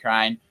of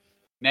Ukraine.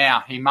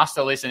 Now, he must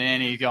have listened in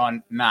and he's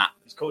gone, nah.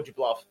 He's called you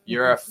bluff.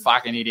 You're a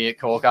fucking idiot,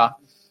 Corker.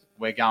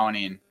 We're going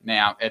in.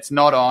 Now, it's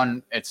not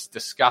on. It's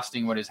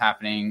disgusting what is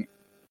happening.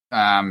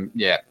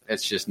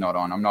 It's just not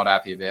on. I'm not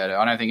happy about it.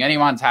 I don't think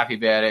anyone's happy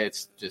about it.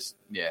 It's just,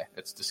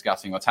 it's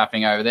disgusting what's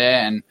happening over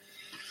there. And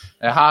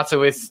their hearts are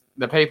with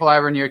the people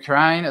over in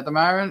Ukraine at the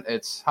moment.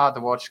 It's hard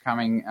to watch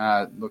looking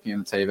at the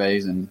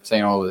TVs and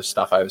seeing all this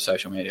stuff over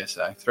social media.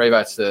 So 3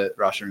 votes to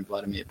Russia and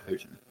Vladimir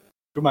Putin.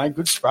 Good, mate.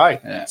 Good spray.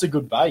 Yeah. It's a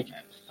good bake.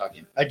 Yeah, fuck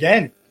him.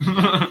 Again.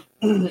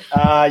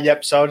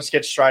 So I'll just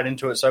get straight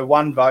into it. So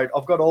 1 vote.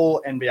 I've got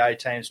all NBA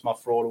teams for my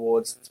fraud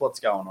awards. That's what's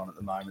going on at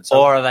the moment.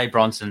 So, or are they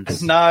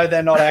Bronsons? No,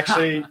 they're not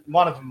actually.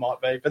 One of them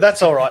might be, but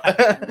that's all right.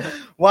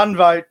 1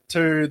 vote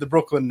to the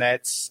Brooklyn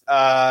Nets.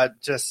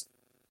 Just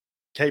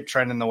keep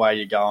trending the way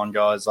you're going,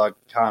 guys. I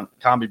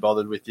can't be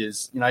bothered with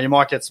yous. You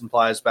might get some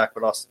players back,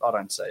 but I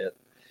don't see it.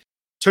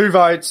 2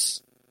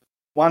 votes.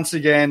 Once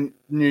again,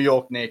 New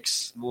York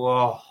Knicks.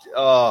 Whoa.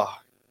 Oh,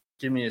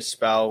 give me a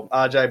spell.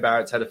 RJ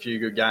Barrett's had a few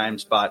good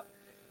games, but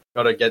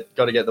got to get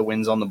the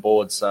wins on the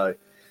board. So,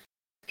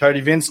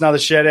 Cody Vince, another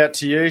shout out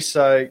to you.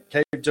 So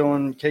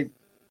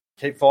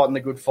keep fighting the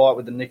good fight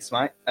with the Knicks,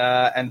 mate.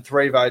 And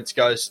 3 votes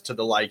goes to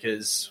the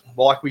Lakers.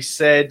 Like we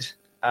said,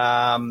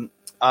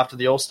 after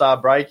the All-Star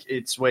break,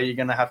 it's where you're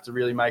going to have to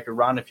really make a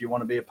run if you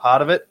want to be a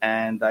part of it,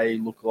 and they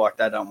look like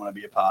they don't want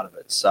to be a part of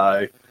it.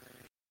 So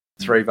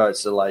 3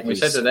 votes to the Lakers. We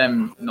said to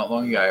them not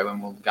long ago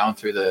when we were going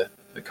through the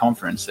the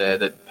conference there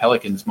that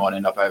Pelicans might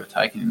end up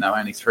overtaking them. They're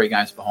only 3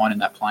 games behind in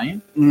that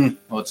play-in.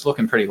 Well, it's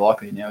looking pretty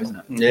likely now, isn't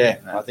it? Yeah,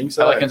 I think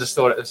so. Pelicans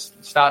are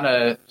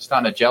starting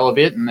to gel a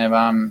bit, and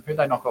they've who'd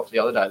they knock off the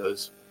other day?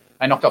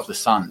 They knocked off the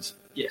Suns.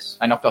 Yes.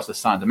 They knocked off the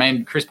Suns. I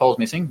mean, Chris Paul's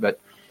missing, but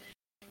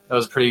that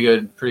was a pretty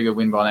good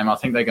win by them. I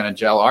think they're going to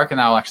gel. I reckon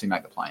they'll actually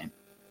make the play-in.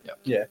 Yep.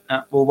 Yeah.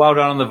 Well, well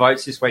done on the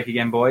votes this week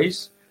again,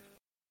 boys.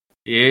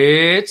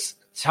 It's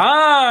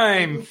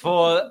time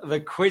for the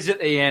quiz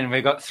at the end.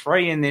 We've got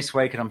 3 in this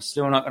week, and I'm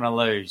still not going to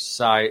lose.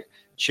 So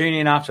tune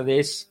in after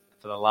this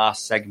for the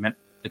last segment,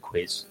 the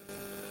quiz.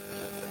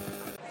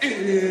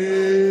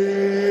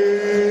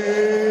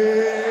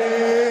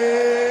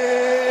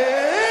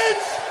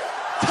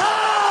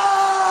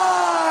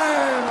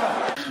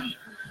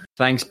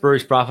 Thanks,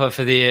 Bruce Buffer,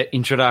 for the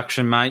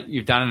introduction, mate.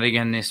 You've done it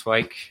again this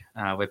week.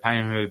 We're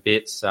paying him a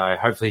bit, so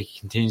hopefully he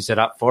continues that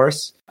up for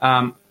us.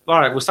 All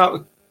right, we'll start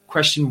with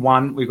question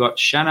 1. We've got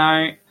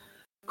Shano,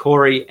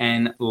 Corey,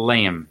 and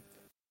Liam.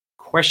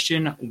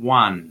 Question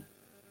 1.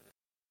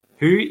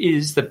 Who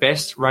is the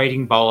best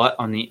rating bowler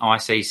on the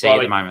ICC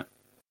at the moment?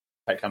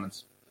 Pat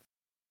Cummins.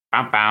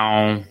 Bam,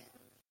 bam.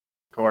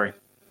 Corey.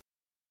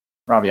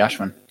 Ravi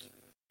Ashwin.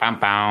 Bam,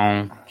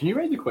 bam. Can you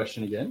read the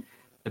question again?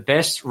 The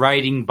best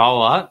rating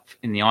bowler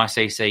in the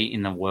ICC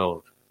in the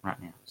world right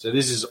now. So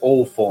this is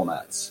all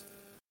formats.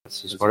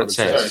 That's just what it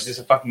Sorry, is says. this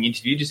a fucking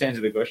interview? Just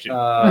answer the question.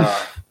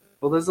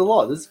 Well, there's a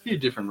lot. There's a few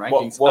different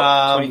rankings. What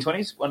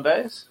 2020s, 1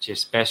 days?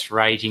 Just best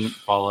rating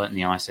bowler in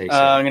the ICC.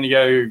 I'm going to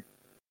go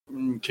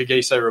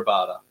Kagiso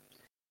Rabada.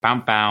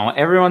 Bam, bam.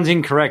 Everyone's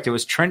incorrect. It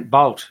was Trent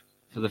Bolt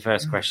for the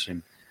first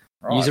question.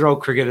 Right. These are all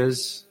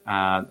cricketers.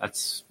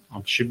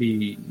 I should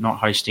be not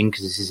hosting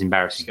because this is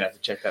embarrassing. You're going to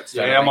have to check that.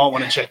 Yeah, I might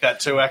want to check that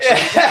too, actually.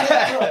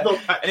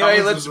 Anyway,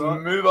 let's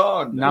move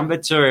on. Number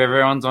 2,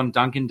 everyone's on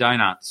Dunkin'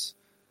 Donuts.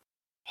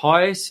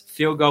 Highest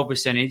field goal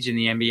percentage in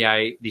the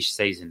NBA this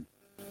season.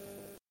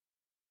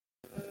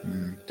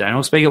 Don't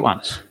all speak at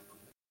once.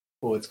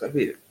 Well, it's got to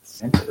be the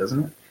centre,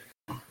 doesn't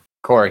it?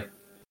 Corey.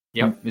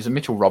 Yep. Is it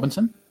Mitchell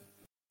Robinson?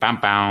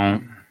 Bam,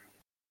 bam.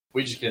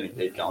 We're just going to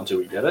keep going until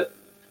we get it.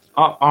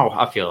 Oh,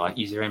 I feel like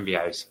you're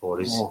NBA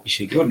supporters. Oh, you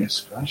should go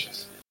goodness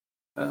gracious.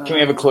 Can we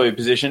have a clue?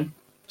 Position?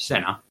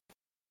 Centre.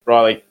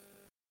 Riley.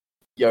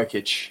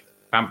 Jokic.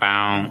 Bam,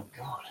 bam.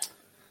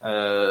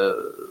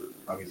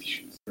 I'll give you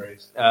shoes.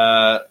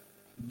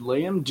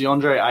 Liam,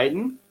 DeAndre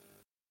Ayton.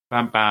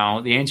 Bam,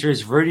 bam. The answer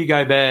is Rudy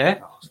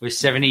Gobert with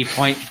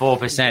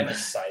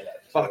 70.4%.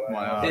 Fuck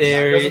my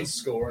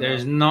ass.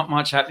 There's not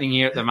much happening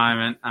here at the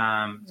moment.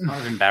 It's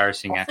kind of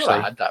embarrassing, I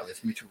actually. had that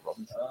with Mitchell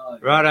Robinson.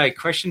 Righto,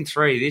 question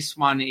 3. This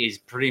one is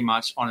pretty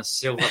much on a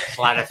silver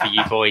platter for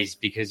you boys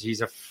because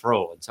he's a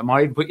fraud. So I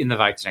might even put you in the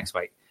votes next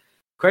week.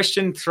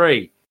 Question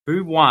 3.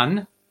 Who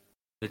won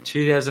the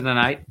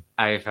 2008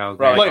 AFL Grand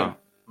Riley.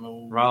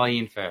 Final? Riley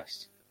in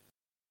first.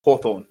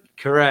 Hawthorne.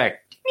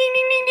 Correct. Ding,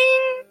 ding, ding,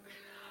 ding.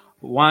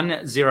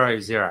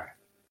 1-0-0.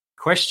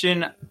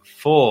 Question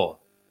 4.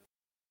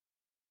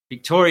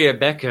 Victoria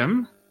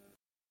Beckham,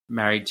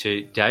 married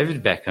to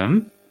David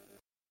Beckham,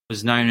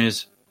 was known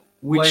as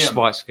which Liam.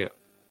 Spice Girl?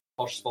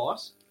 Posh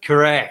Spice.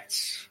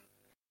 Correct.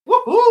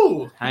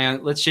 Woohoo! Hang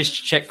on, let's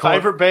just check.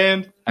 Favourite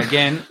band.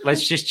 Again,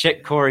 let's just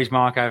check Corey's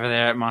mic over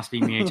there. It must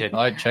be muted.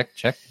 Hello, check.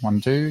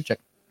 1, 2,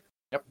 check.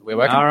 Yep, we're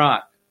working. All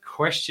right.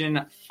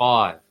 Question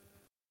 5.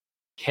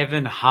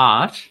 Kevin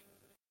Hart,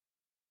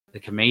 the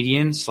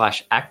comedian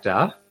 /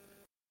 actor,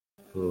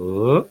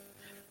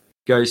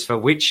 goes for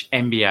which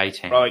NBA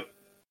team? Riley.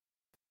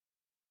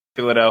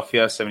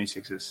 Philadelphia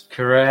 76ers.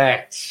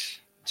 Correct.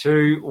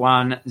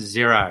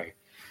 2-1-0.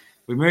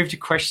 We move to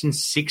question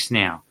 6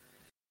 now.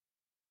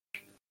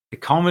 The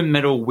Coleman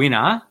Medal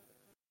winner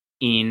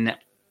in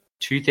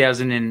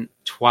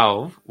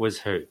 2012 was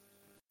who?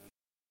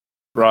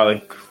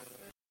 Riley.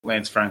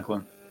 Lance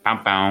Franklin.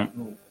 Bum,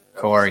 bum.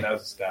 Corey. That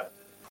was a stat.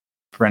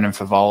 Brendan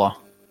Favola.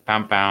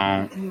 Bum,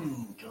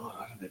 bum. God,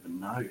 I don't even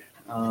know.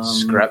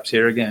 Scraps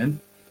here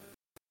again.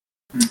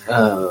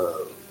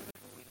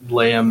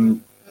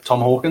 Liam,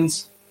 Tom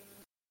Hawkins.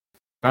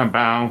 Bum,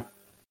 bum.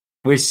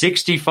 With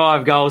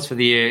 65 goals for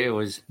the year, it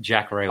was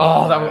Jack Real.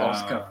 Oh, that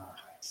was good.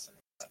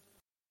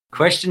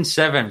 Question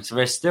 7. So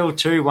we're still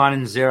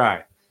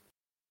 2-1-0.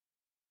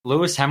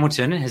 Lewis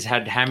Hamilton has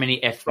had how many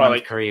F1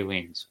 Riley. career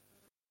wins?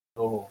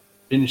 Oh,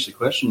 finish the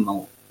question.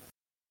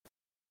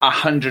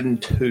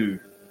 102.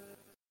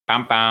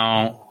 Bum,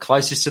 bum.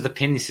 Closest to the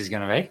pin this is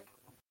going to be.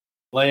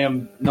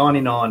 Liam,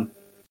 99.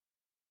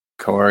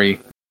 Corey,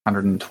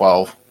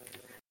 112.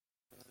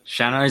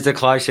 Shano's the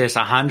closest.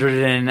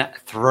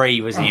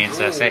 103 was the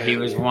answer, so he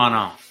was one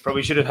off.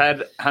 Probably should have had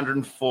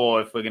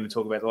 104 if we're going to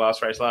talk about the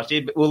last race last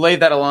year, but we'll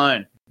leave that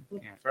alone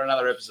for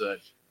another episode.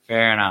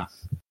 Fair enough.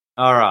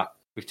 All right.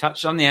 We've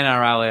touched on the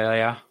NRL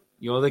earlier.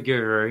 You're the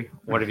guru.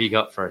 What have you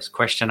got for us?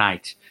 Question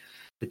 8.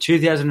 The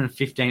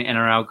 2015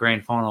 NRL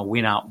Grand Final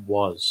winner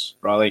was?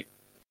 Riley.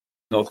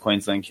 North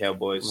Queensland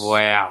Cowboys.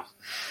 Wow.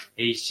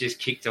 He's just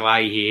kicked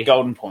away here.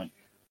 Golden Point.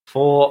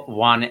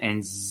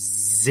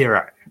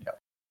 4-1-0.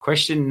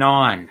 Question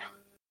 9.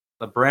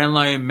 The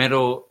Brownlow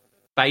Medal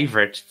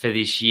favourite for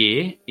this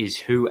year is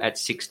who at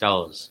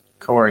 $6?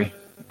 Corey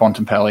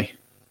Bontempelli.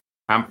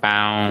 Bum,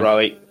 bum,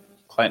 Riley,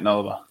 Clayton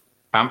Oliver.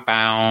 bum,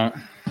 bum,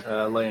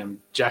 Liam,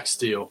 Jack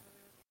Steele.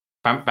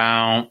 bum,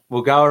 bum.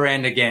 We'll go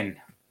around again.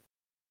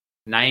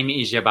 Name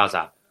is your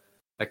buzzer.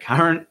 The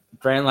current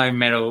Brownlow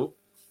medal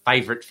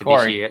favourite for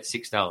Corey. this year at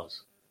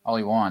 $6.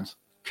 Ollie Wines.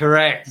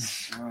 Correct.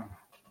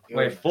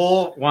 We're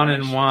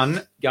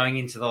 4-1-1 going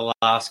into the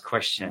last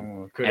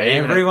question. Good And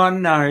evening.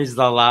 everyone knows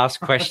the last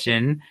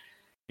question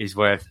is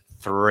worth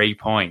 3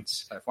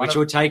 points, So if one which of-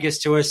 will take us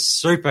to a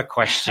super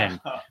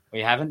question.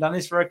 We haven't done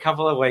this for a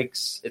couple of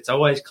weeks. It's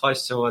always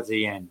close towards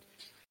the end.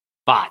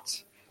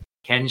 But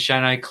can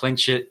Shano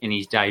clinch it in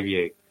his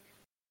debut?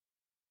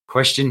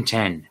 Question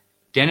 10.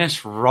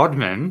 Dennis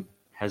Rodman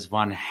has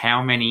won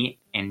how many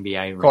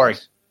NBA rings? Corey.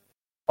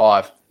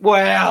 5.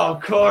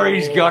 Wow,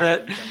 Corey's got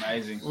it.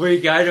 Amazing.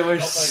 We go to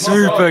a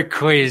super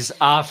quiz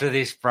after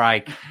this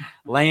break.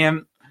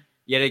 Liam,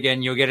 yet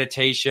again, you'll get a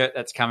T-shirt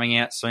that's coming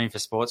out soon for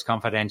Sports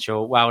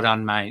Confidential. Well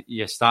done, mate.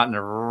 You're starting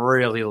to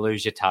really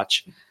lose your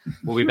touch.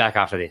 We'll be back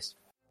after this.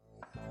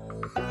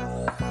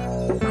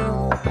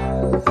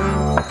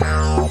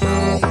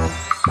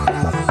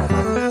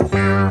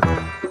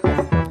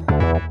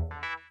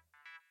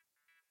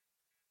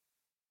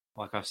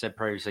 Like I've said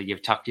previously,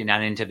 you've tucked your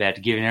nan into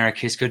bed, given her a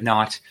kiss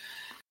goodnight.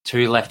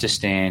 2 left to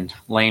stand.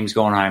 Liam's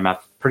gone home. I'm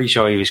pretty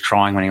sure he was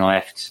crying when he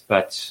left,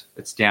 but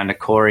it's down to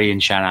Corey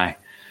and Shano.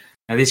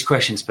 Now, this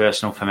question's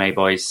personal for me,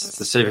 boys. It's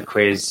the super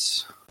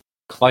quiz.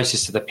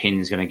 Closest to the pin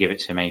is going to give it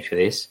to me for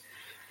this.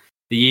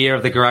 The year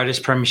of the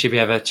greatest premiership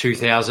ever,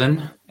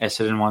 2000,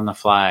 Essendon won the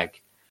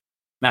flag.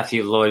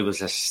 Matthew Lloyd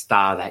was a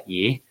star that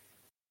year.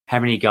 How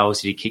many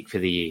goals did he kick for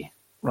the year?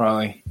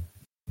 Riley,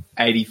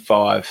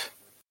 85.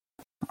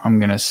 I'm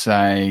going to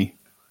say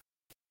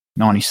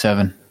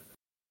 97.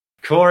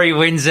 Corey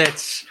wins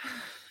it.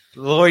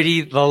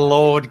 Lloydie, the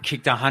Lord,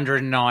 kicked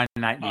 109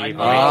 that year.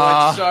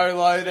 Ah. so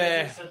low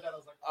there.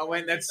 I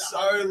went, that's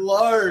so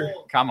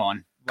low. Come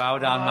on. Well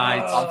done,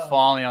 mate.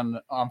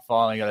 I'm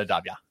finally got a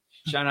W.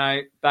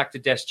 Shano, back to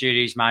desk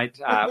duties, mate.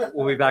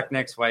 We'll be back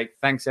next week.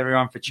 Thanks,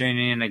 everyone, for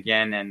tuning in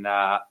again. And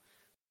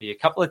be a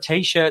couple of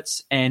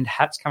T-shirts and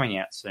hats coming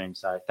out soon.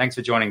 So thanks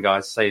for joining,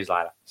 guys. See you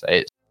later. See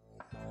it.